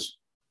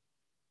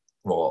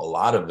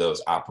lot of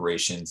those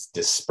operations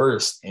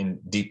dispersed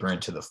deeper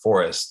into the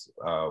forest,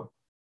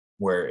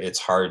 where it's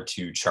hard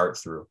to chart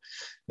through.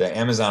 The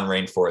Amazon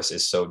rainforest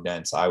is so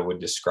dense. I would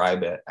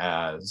describe it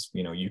as,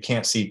 you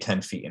can't see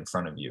 10 feet in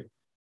front of you.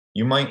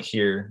 You might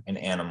hear an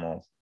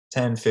animal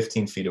 10,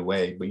 15 feet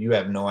away, but you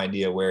have no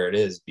idea where it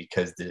is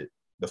because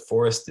the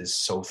forest is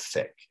so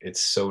thick.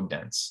 It's so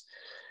dense.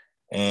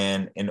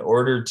 And in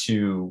order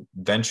to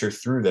venture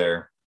through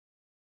there,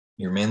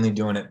 you're mainly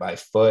doing it by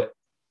foot,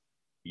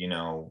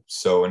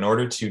 So in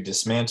order to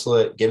dismantle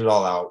it, get it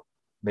all out,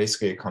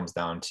 basically it comes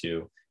down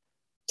to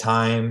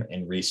time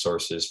and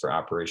resources for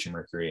Operation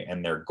Mercury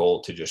and their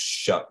goal to just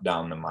shut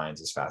down the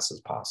mines as fast as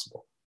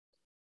possible.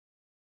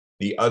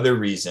 The other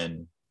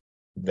reason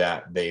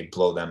that they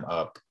blow them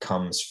up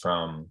comes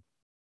from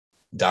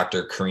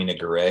Dr. Karina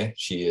Garay.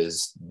 She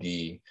is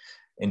the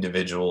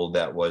individual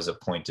that was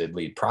appointed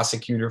lead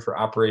prosecutor for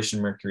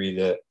Operation Mercury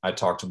that I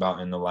talked about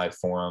in the live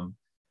forum.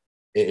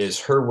 It is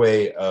her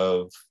way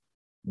of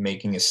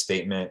making a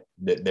statement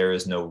that there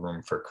is no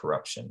room for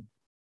corruption.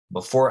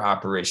 Before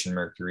Operation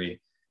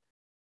Mercury,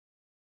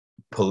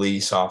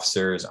 police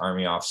officers,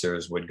 army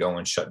officers would go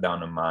and shut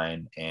down a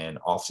mine and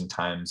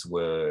oftentimes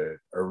would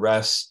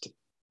arrest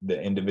the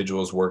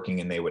individuals working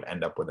and they would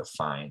end up with a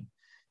fine.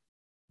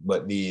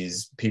 But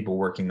these people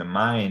working the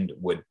mine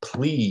would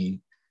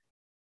plead,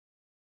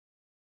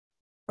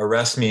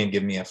 arrest me and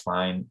give me a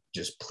fine.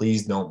 Just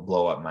please don't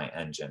blow up my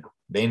engine.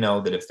 They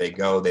know that if they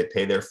go, they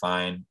pay their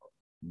fine,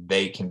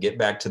 they can get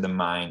back to the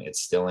mine,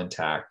 it's still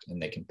intact,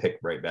 and they can pick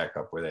right back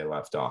up where they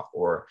left off.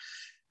 Or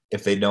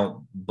if they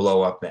don't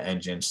blow up the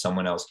engine,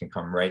 someone else can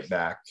come right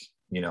back,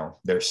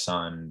 their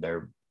son,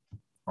 their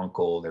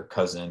uncle, their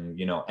cousin,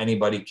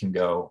 anybody can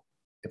go.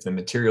 If the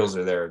materials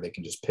are there, they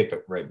can just pick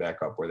up right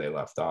back up where they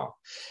left off.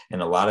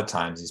 And a lot of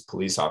times these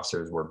police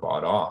officers were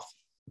bought off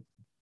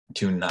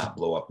to not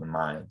blow up the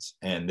mines.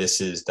 And this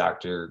is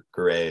Dr.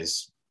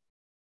 Garay's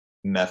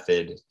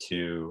method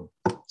to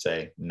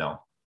say,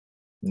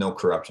 no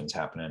corruption's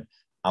happening.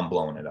 I'm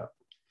blowing it up.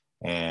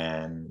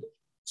 And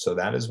so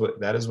that is what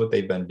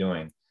they've been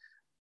doing.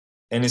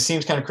 And it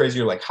seems kind of crazy.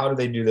 You're like, how do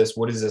they do this?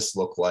 What does this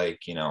look like?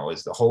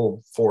 Is the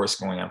whole forest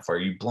going on fire? Are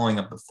you blowing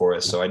up the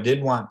forest? So I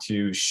did want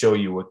to show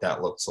you what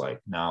that looks like.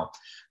 Now,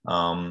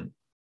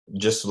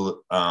 just a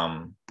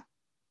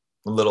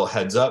little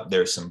heads up,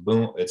 there's some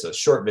boom. It's a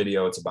short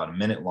video. It's about a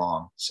minute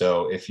long.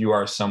 So if you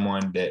are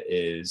someone that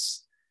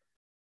is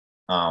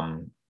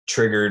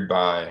triggered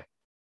by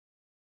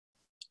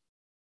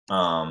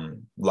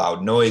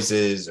loud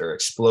noises or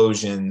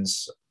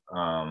explosions,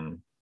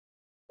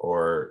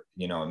 or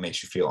it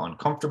makes you feel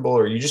uncomfortable,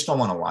 or you just don't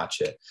want to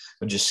watch it,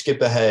 but just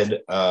skip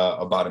ahead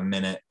about a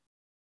minute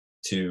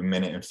to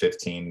minute and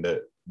 15.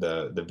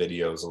 The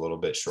video is a little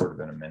bit shorter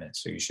than a minute,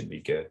 so you should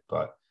be good,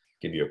 but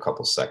give you a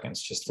couple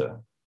seconds just to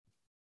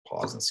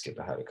pause and skip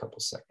ahead a couple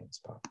seconds.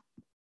 But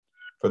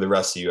for the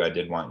rest of you, I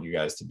did want you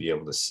guys to be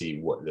able to see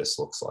what this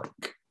looks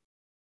like.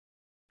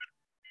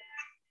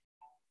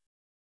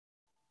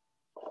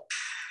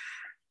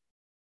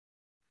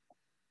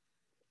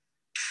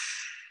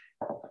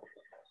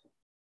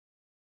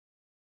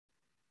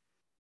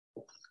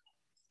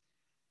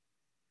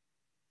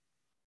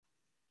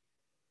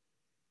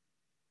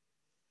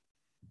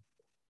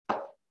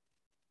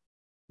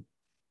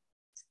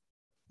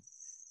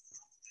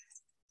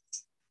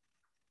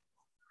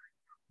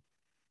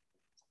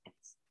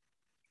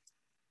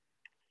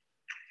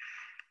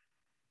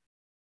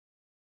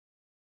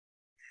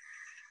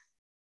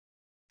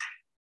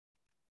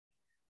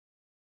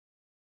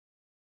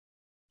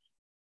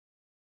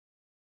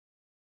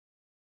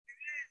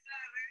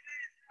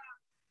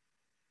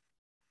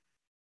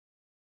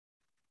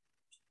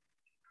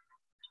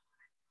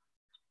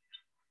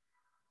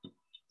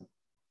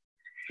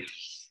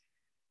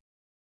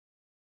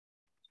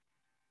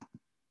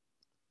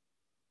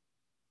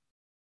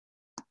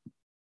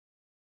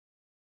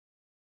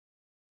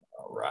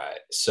 right.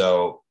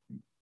 So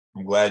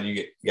I'm glad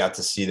you got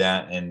to see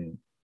that and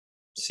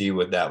see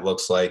what that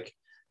looks like.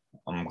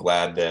 I'm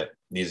glad that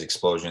these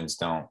explosions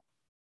don't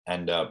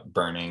end up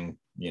burning,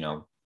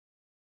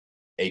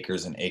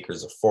 acres and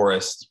acres of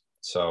forest.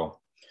 So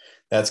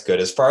that's good.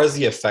 As far as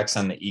the effects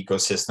on the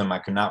ecosystem, I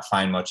could not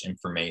find much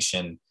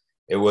information.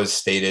 It was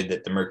stated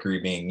that the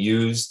mercury being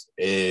used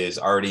is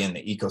already in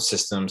the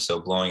ecosystem, so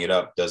blowing it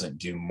up doesn't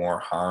do more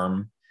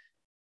harm.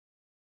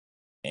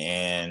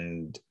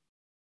 And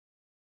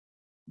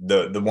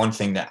the one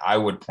thing that I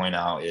would point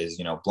out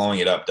is, blowing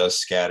it up does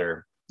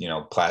scatter,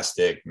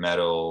 plastic,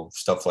 metal,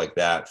 stuff like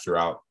that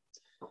throughout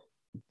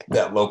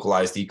that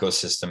localized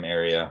ecosystem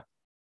area.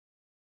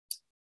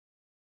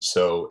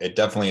 So it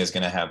definitely is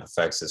going to have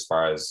effects as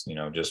far as,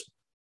 just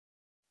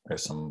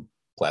there's some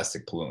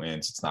plastic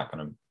pollutants. It's not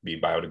going to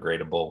be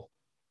biodegradable.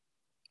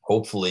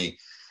 Hopefully,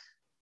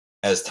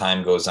 as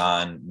time goes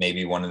on,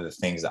 maybe one of the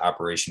things that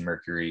Operation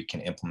Mercury can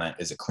implement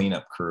is a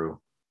cleanup crew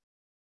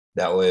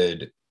that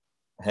would,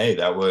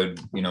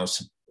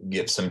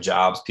 give some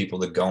jobs, people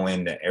to go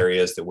into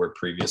areas that were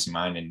previously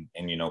mined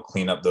and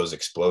clean up those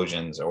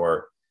explosions.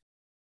 Or,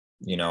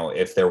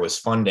 if there was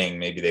funding,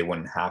 maybe they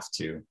wouldn't have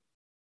to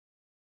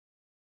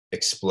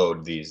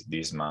explode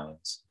these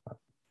mines.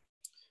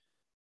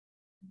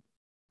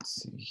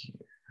 Let's see here.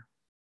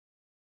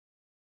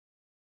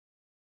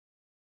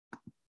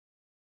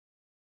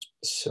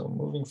 So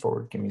moving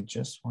forward, give me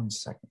just 1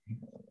 second here.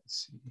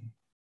 Let's see.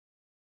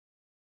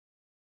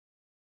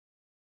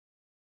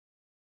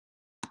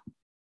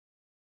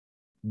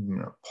 I'm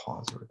gonna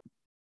pause it.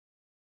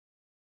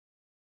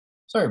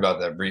 Sorry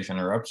about that brief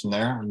interruption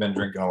there. I've been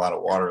drinking a lot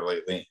of water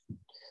lately.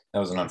 That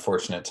was an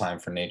unfortunate time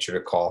for nature to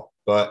call.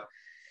 But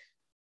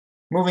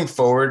moving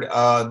forward,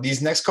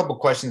 these next couple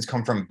questions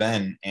come from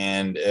Ben,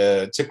 and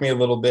it took me a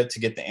little bit to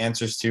get the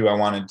answers to.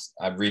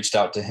 I've reached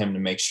out to him to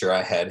make sure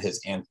I had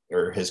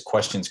his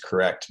questions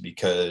correct,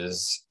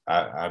 because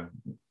I've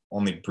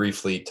only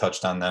briefly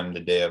touched on them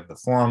the day of the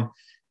forum,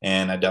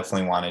 and I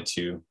definitely wanted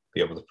to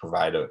be able to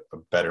provide a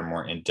better,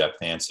 more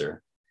in-depth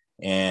answer.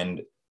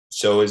 And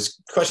so his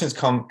questions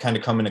come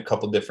in a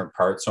couple different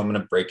parts, so I'm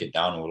going to break it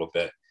down a little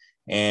bit.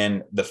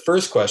 And the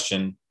first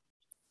question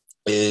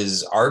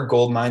is, are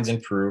gold mines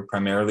in Peru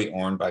primarily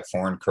owned by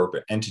foreign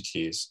corporate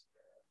entities,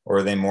 or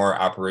are they more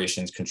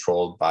operations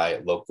controlled by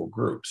local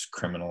groups,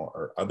 criminal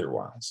or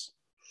otherwise?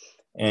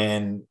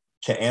 And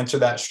to answer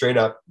that straight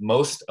up,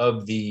 most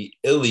of the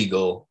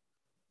illegal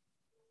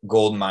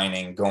gold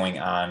mining going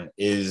on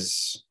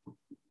is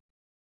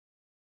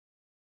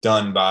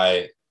done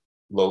by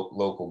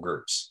local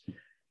groups.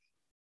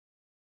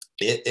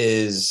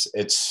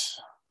 It's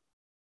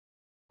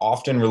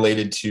often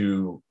related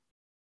to,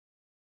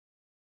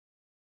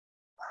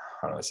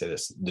 how do I say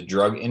this? The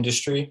drug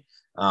industry.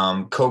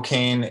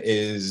 Cocaine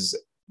is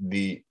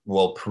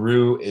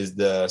Peru is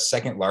the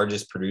second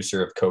largest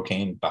producer of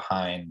cocaine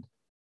behind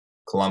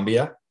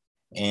Colombia.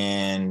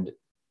 And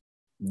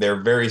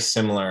they're very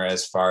similar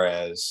as far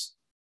as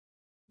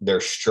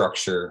their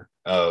structure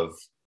of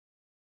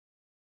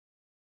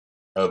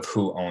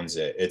who owns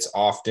it. It's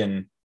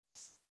often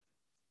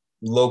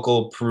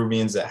local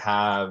Peruvians that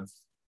have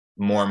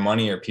more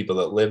money, or people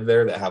that live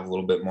there that have a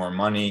little bit more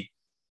money,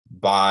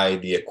 buy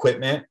the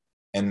equipment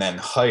and then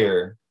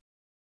hire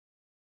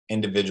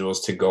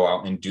individuals to go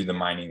out and do the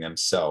mining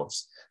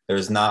themselves.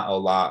 There's not a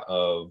lot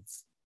of,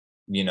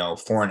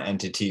 foreign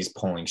entities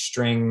pulling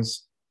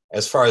strings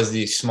as far as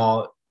the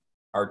small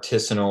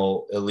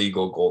artisanal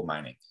illegal gold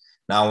mining.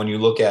 Now, when you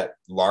look at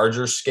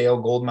larger scale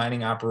gold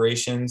mining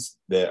operations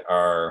that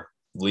are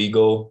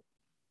legal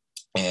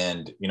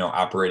and,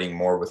 operating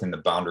more within the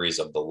boundaries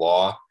of the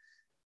law,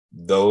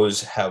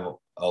 those have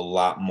a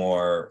lot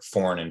more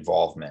foreign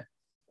involvement.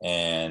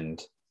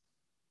 And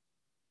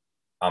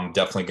I'm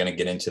definitely going to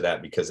get into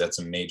that, because that's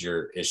a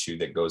major issue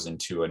that goes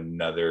into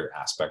another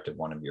aspect of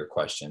one of your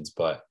questions.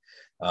 But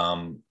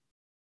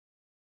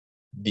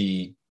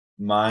the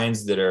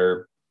mines that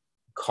are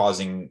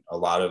causing a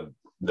lot of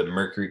the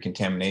mercury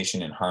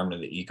contamination and harm to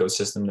the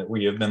ecosystem that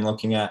we have been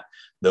looking at,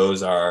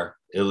 those are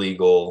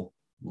illegal,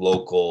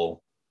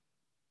 local,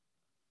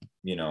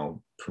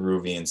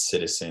 Peruvian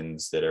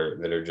citizens that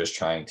are just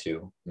trying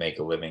to make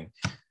a living.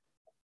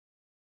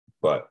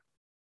 But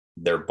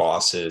their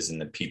bosses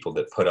and the people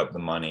that put up the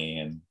money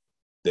and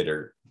that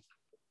are,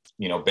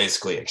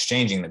 basically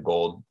exchanging the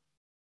gold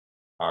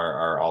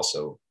are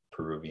also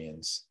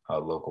Peruvians,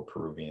 local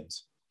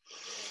Peruvians.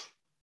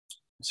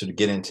 So to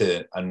get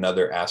into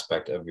another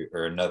aspect of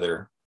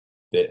another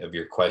bit of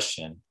your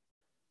question,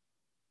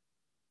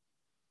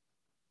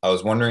 I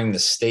was wondering the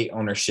state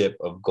ownership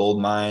of gold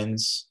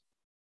mines.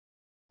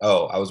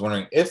 I was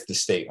wondering if the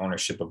state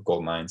ownership of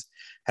gold mines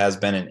has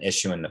been an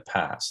issue in the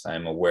past. I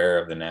am aware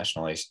of the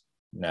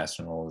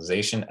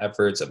nationalization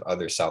efforts of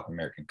other South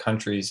American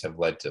countries have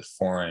led to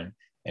foreign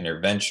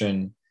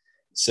intervention,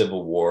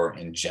 civil war,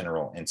 and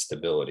general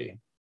instability.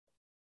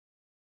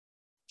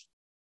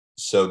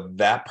 So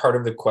that part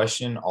of the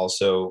question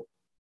also,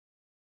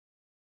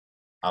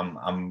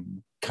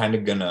 I'm kind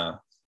of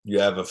you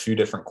have a few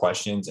different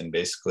questions, and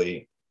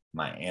basically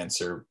my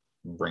answer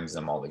brings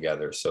them all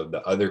together. So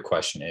the other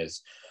question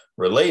is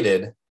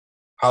related.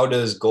 How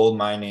does gold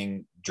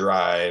mining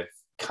drive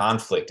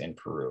conflict in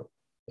Peru?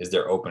 Is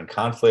there open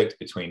conflict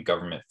between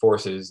government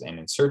forces and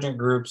insurgent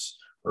groups,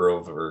 or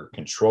over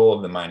control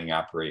of the mining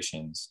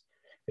operations?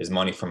 Is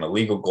money from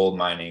illegal gold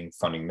mining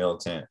funding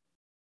militant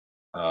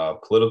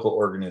political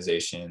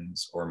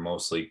organizations, or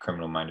mostly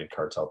criminal-minded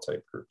cartel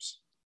type groups?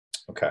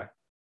 Okay.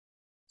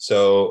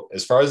 So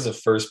as far as the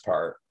first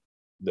part,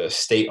 the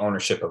state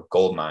ownership of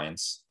gold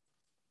mines,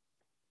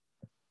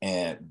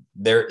 and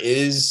there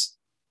is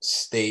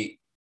state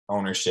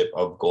ownership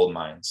of gold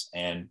mines,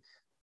 and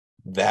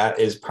that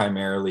is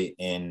primarily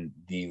in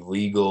the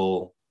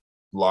legal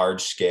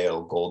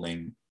large-scale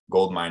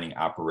gold mining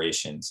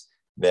operations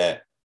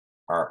that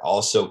are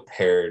also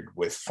paired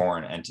with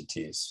foreign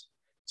entities.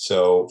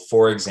 So,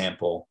 for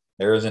example,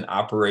 there is an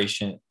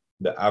operation.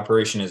 The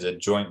operation is a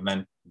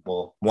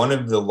one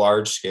of the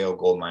large-scale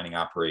gold mining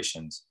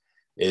operations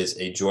is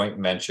a joint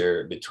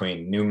venture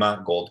between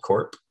Newmont Gold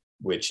Corp,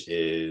 which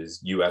is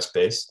U.S.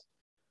 based,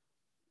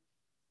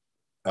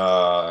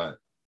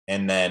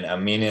 and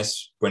then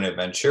Minas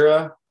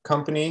Buenaventura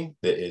company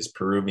that is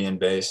Peruvian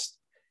based,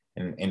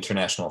 and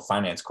International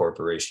Finance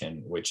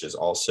Corporation, which is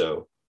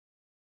also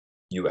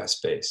US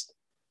based.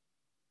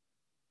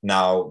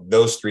 Now,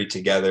 those three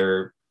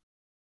together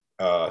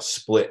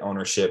split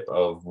ownership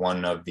of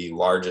one of the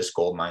largest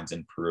gold mines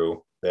in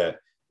Peru that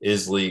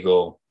is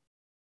legal.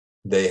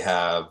 They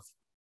have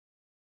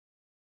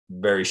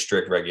very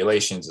strict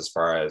regulations as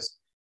far as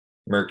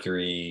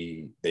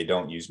mercury. They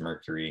don't use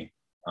mercury.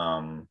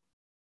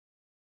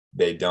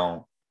 They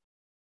don't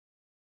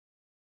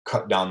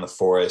cut down the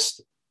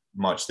forest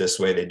much this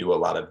way. They do a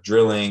lot of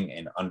drilling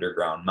and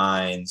underground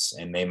mines,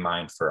 and they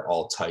mine for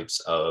all types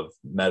of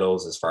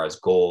metals as far as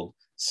gold,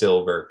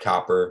 silver,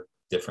 copper,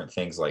 different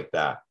things like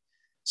that.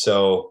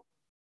 So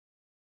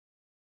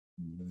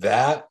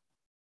that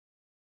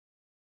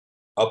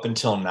up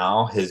until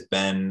now has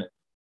been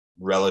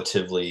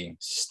relatively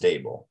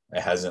stable.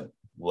 It hasn't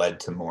led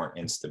to more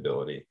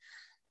instability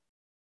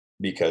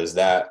because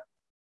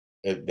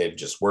they've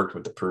just worked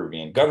with the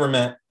Peruvian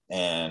government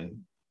and,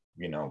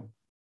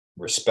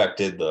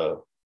 respected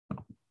the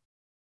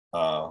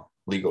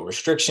legal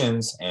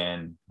restrictions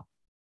and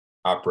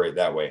operate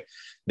that way.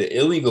 The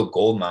illegal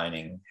gold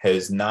mining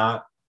has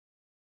not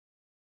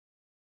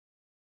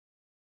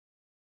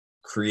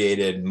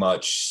created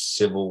much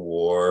civil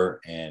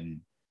war and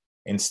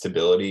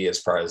instability as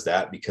far as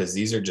that, because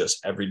these are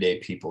just everyday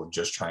people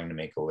just trying to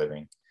make a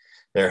living.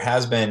 There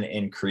has been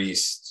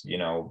increased,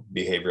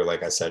 behavior,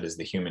 like I said, is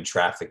the human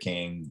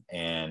trafficking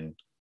and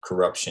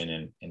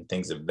corruption and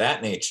things of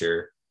that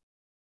nature.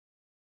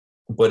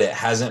 But it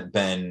hasn't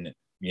been,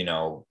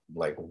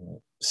 like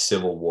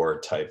civil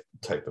war type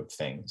of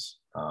things,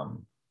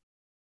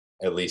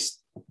 at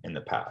least in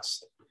the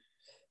past.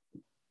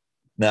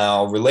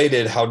 Now,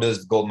 related, how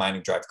does gold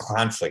mining drive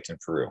conflict in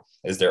Peru?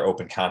 Is there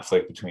open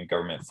conflict between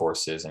government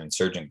forces and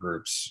insurgent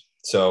groups?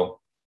 So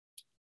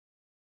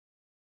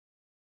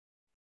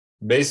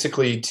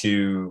basically,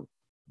 to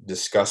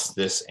discuss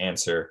this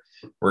answer,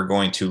 we're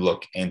going to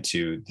look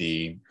into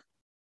the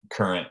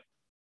current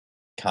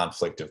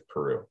conflict of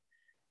Peru.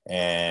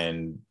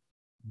 And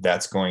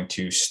that's going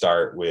to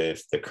start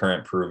with the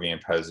current Peruvian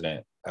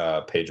president,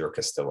 Pedro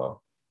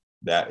Castillo.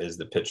 That is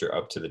the picture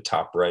up to the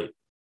top right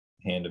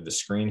hand of the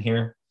screen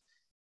here,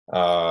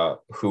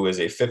 who is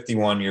a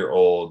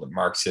 51-year-old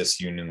Marxist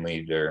union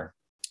leader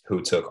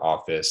who took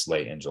office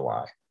late in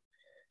July.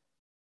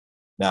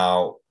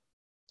 Now,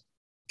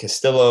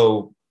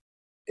 Castillo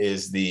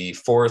is the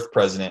fourth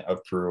president of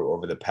Peru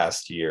over the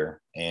past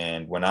year.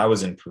 And when I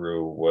was in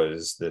Peru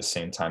was the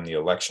same time the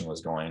election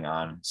was going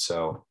on.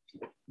 So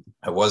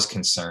I was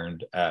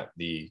concerned at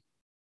the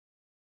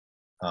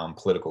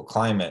political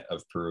climate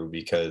of Peru,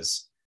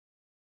 because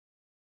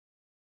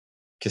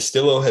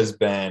Castillo has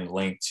been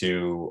linked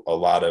to a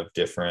lot of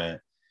different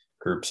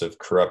groups of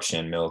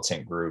corruption,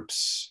 militant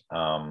groups.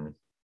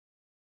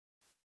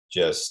 He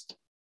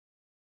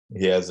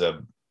has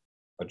a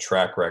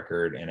track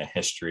record and a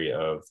history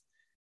of,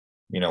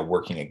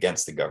 working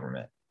against the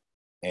government.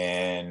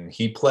 And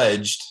he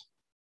pledged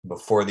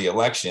before the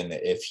election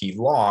that if he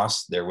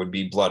lost, there would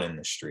be blood in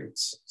the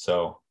streets.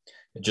 So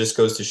it just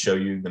goes to show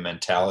you the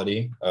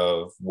mentality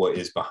of what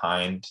is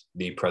behind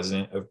the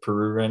president of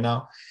Peru right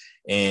now.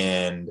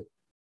 And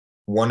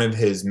one of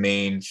his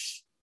main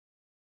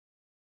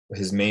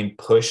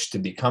push to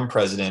become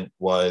president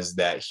was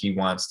that he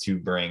wants to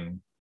bring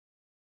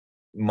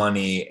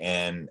money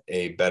and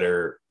a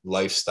better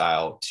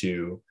lifestyle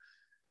to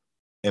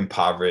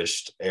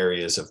impoverished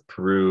areas of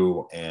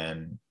Peru,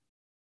 and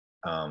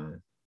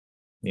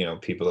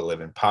people that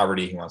live in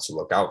poverty he wants to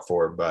look out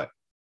for. But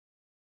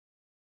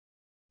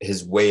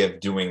his way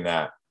of doing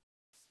that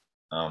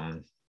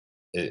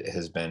it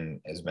has been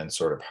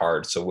sort of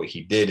hard. So what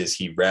he did is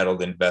he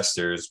rattled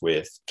investors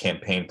with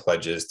campaign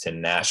pledges to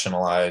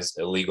nationalize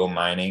illegal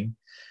mining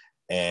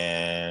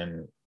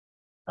and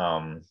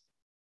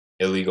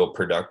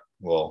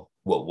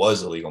what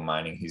was illegal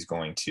mining. He's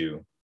going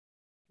to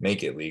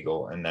make it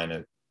legal. And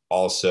then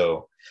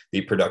also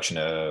the production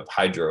of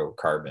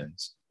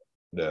hydrocarbons,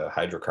 the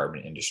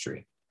hydrocarbon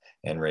industry,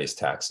 and raise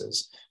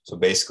taxes. So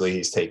basically,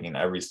 he's taking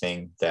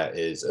everything that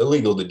is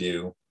illegal to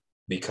do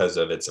because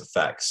of its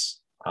effects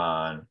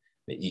on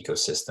the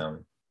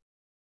ecosystem,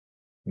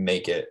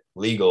 make it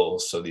legal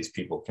so these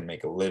people can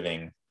make a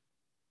living,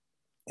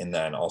 and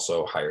then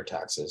also higher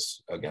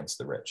taxes against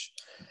the rich.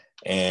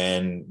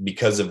 And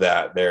because of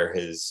that, there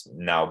has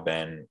now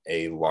been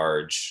a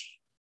large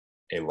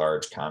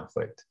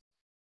conflict.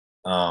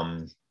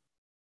 One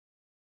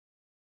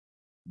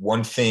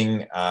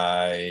thing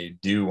I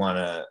do want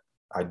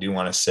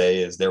to say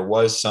is there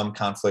was some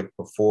conflict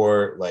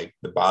before, like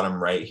the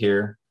bottom right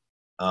here.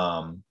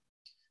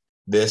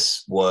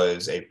 This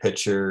was a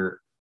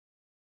picture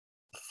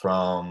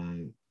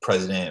from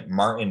President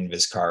Martin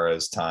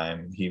Vizcarra's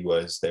time. He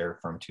was there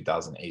from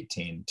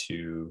 2018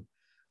 to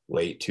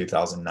late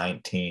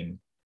 2019.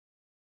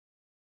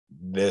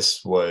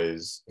 This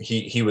was,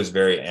 he was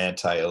very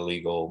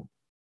anti-illegal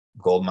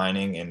gold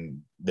mining,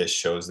 and this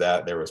shows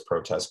that there was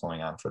protests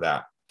going on for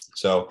that.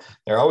 So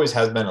there always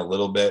has been a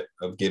little bit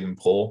of give and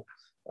pull,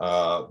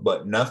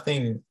 but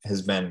nothing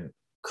has been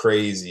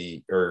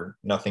crazy, or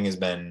nothing has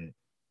been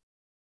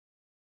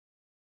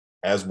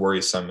as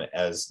worrisome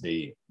as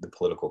the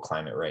political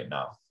climate right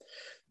now.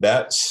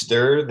 That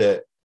stir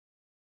that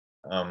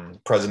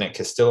President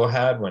Castillo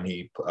had when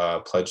he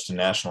pledged to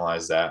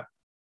nationalize that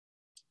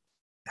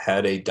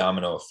had a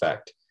domino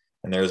effect.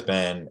 And there's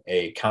been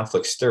a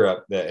conflict stir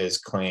up that has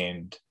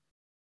claimed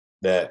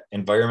that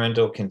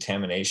environmental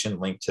contamination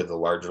linked to the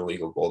larger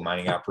legal gold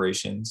mining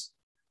operations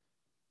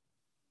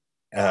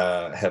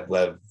have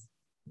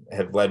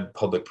led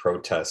public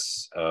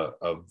protests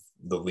of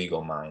the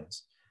legal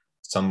mines.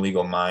 Some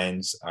legal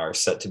mines are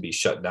set to be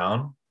shut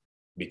down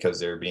because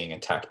they're being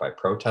attacked by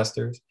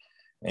protesters,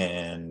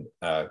 and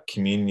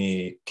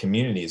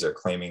communities are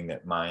claiming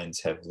that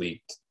mines have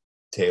leaked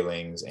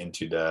tailings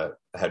into the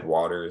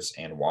headwaters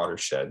and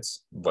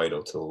watersheds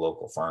vital to the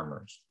local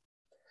farmers.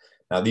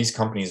 Now, these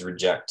companies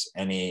reject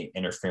any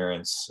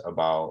interference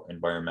about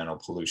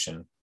environmental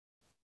pollution.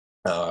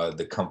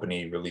 The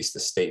company released a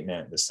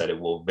statement that said it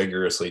will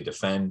vigorously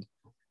defend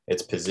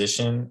its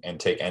position and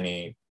take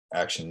any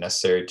action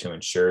necessary to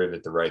ensure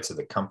that the rights of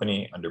the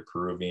company under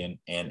Peruvian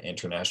and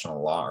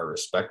international law are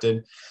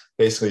respected.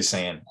 Basically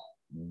saying,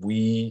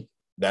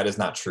 that is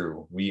not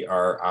true. We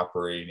are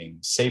operating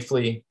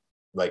safely,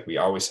 like we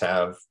always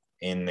have,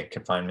 in the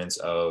confinements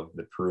of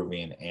the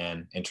Peruvian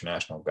and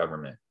international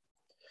government.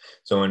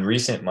 So in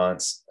recent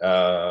months,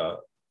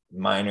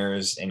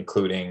 miners,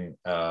 including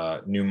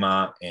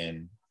Newmont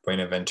and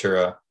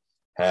Buenaventura,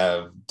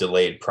 have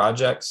delayed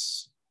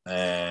projects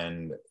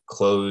and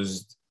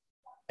closed.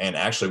 And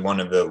actually, one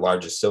of the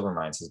largest silver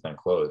mines has been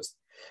closed.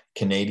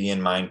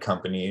 Canadian mine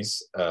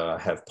companies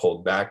have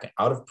pulled back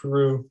out of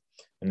Peru,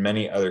 and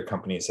many other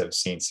companies have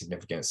seen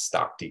significant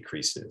stock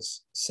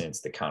decreases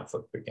since the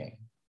conflict began.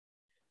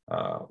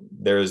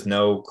 There is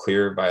no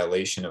clear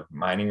violation of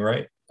mining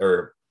right,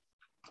 or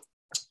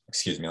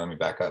excuse me, let me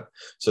back up.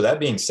 So that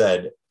being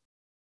said,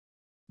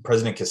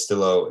 President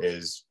Castillo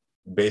is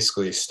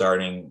basically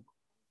starting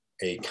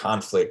a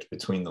conflict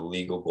between the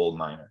legal gold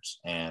miners,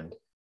 and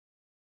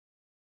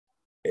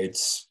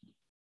it's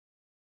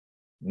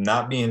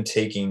not being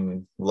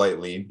taken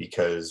lightly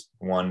because,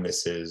 one,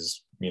 this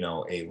is,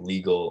 a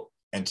legal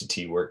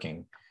entity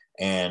working,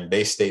 and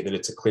they state that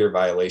it's a clear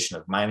violation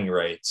of mining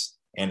rights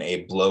and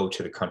a blow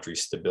to the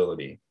country's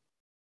stability.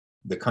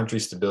 The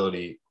country's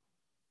stability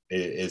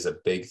is a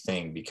big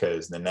thing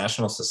because the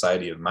National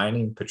Society of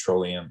Mining,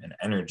 Petroleum, and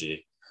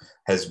Energy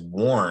has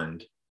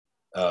warned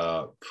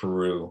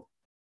Peru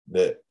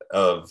that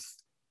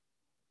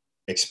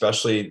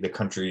especially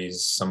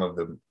some of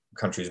the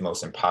country's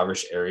most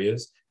impoverished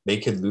areas, they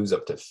could lose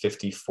up to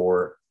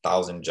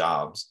 54,000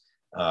 jobs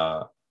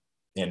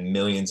and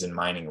millions in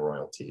mining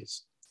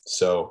royalties.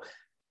 So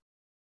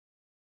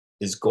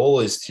his goal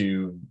is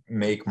to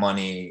make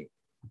money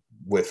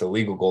with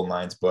illegal gold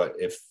mines, but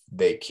if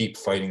they keep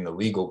fighting the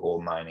legal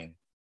gold mining,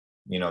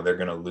 they're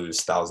going to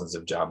lose thousands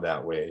of jobs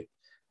that way.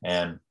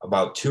 And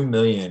about 2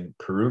 million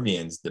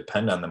Peruvians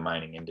depend on the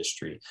mining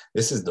industry.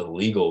 This is the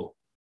legal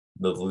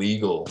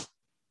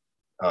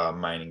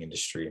mining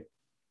industry,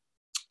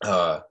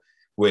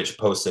 which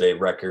posted a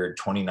record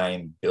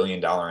 $29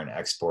 billion in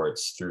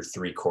exports through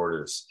 3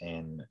 quarters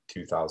in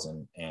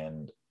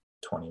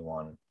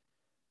 2021.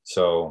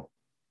 So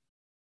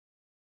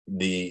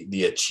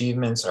the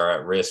achievements are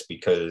at risk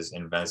because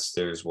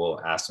investors will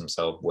ask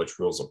themselves which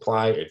rules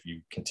apply. If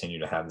you continue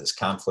to have this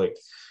conflict,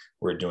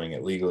 we're doing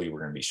it legally,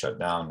 we're going to be shut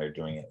down. They're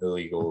doing it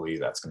illegally,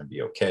 that's going to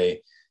be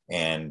okay.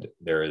 And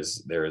there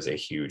is a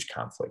huge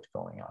conflict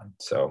going on.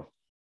 So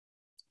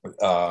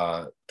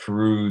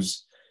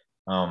Peru's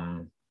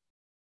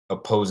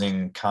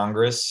opposing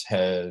Congress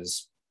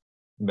has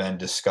been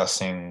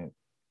discussing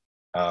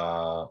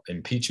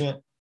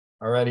impeachment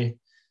already,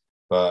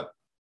 but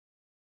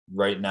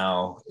right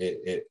now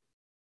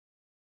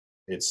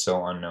it's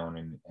so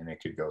unknown, and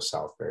it could go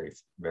south very,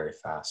 very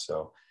fast.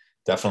 So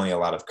definitely a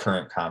lot of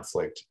current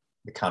conflict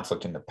the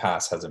conflict in the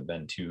past hasn't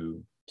been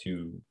too,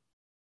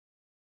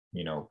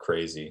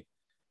 crazy.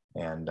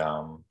 And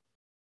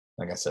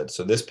like I said,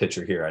 so this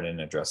picture here, I didn't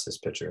address this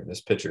picture.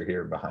 This picture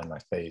here behind my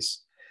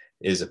face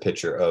is a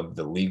picture of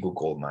the legal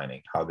gold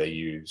mining, how they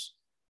use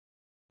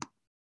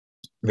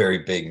very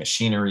big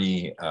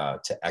machinery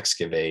to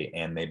excavate,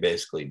 and they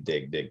basically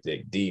dig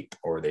deep,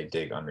 or they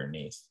dig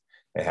underneath.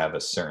 They have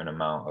a certain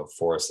amount of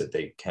forest that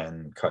they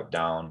can cut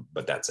down,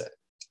 but that's it.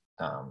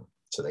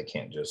 So they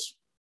can't just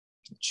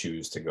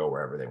choose to go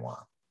wherever they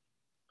want.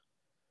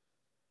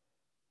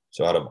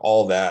 So out of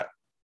all that,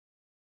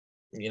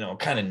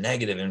 kind of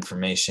negative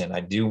information, I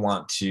do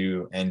want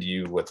to end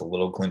you with a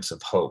little glimpse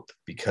of hope,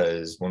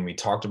 because when we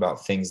talked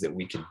about things that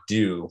we could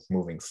do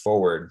moving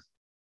forward,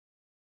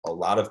 a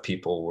lot of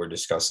people were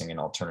discussing an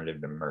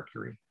alternative to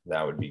mercury.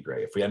 That would be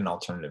great. If we had an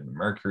alternative to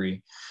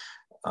mercury,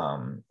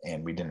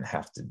 and we didn't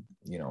have to,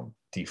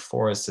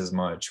 deforest as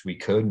much, we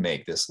could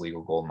make this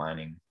legal gold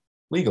mining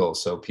legal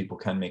so people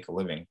can make a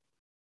living.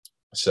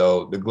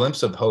 So the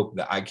glimpse of hope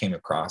that I came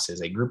across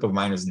is a group of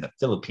miners in the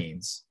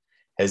Philippines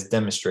has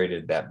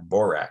demonstrated that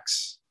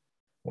borax,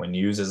 when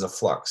used as a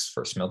flux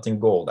for smelting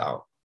gold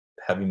out,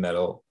 heavy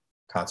metal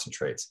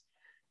concentrates,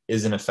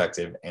 is an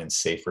effective and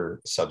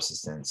safer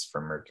substance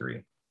for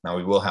mercury. Now,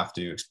 we will have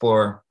to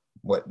explore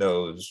what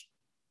those,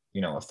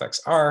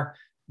 effects are,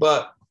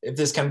 but if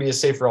this can be a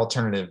safer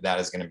alternative, that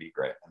is going to be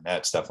great. And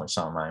that's definitely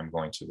something I'm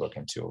going to look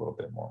into a little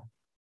bit more.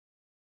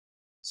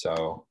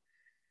 So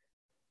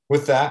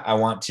with that, I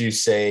want to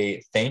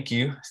say thank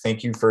you.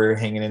 Thank you for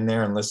hanging in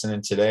there and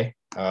listening today.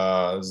 It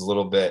was a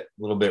little bit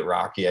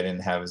rocky. I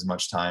didn't have as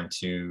much time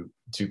to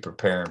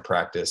prepare and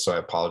practice, so I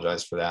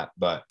apologize for that.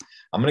 But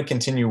I'm going to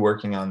continue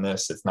working on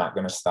this. It's not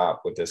going to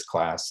stop with this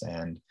class,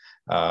 and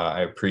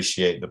I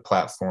appreciate the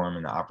platform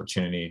and the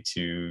opportunity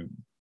to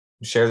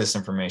share this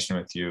information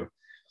with you.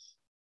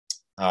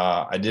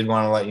 I did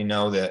want to let you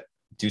know that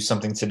do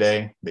something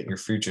today that your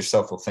future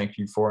self will thank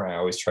you for. I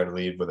always try to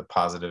leave with a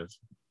positive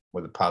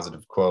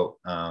quote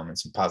and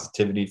some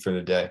positivity for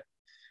the day.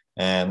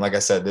 And like I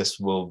said, this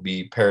will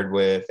be paired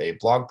with a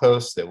blog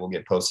post that will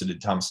get posted to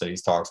Thomas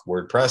Studies Talks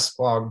WordPress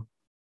blog.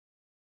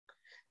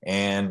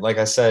 And like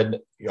I said,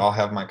 y'all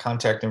have my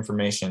contact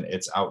information.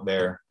 It's out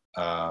there.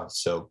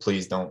 So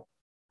please don't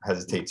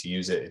hesitate to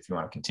use it if you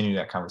want to continue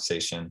that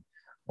conversation,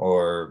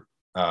 or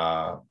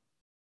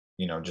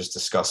just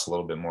discuss a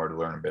little bit more to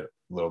learn a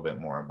little bit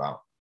more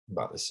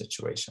about the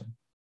situation.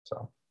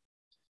 So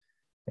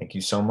thank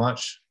you so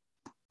much.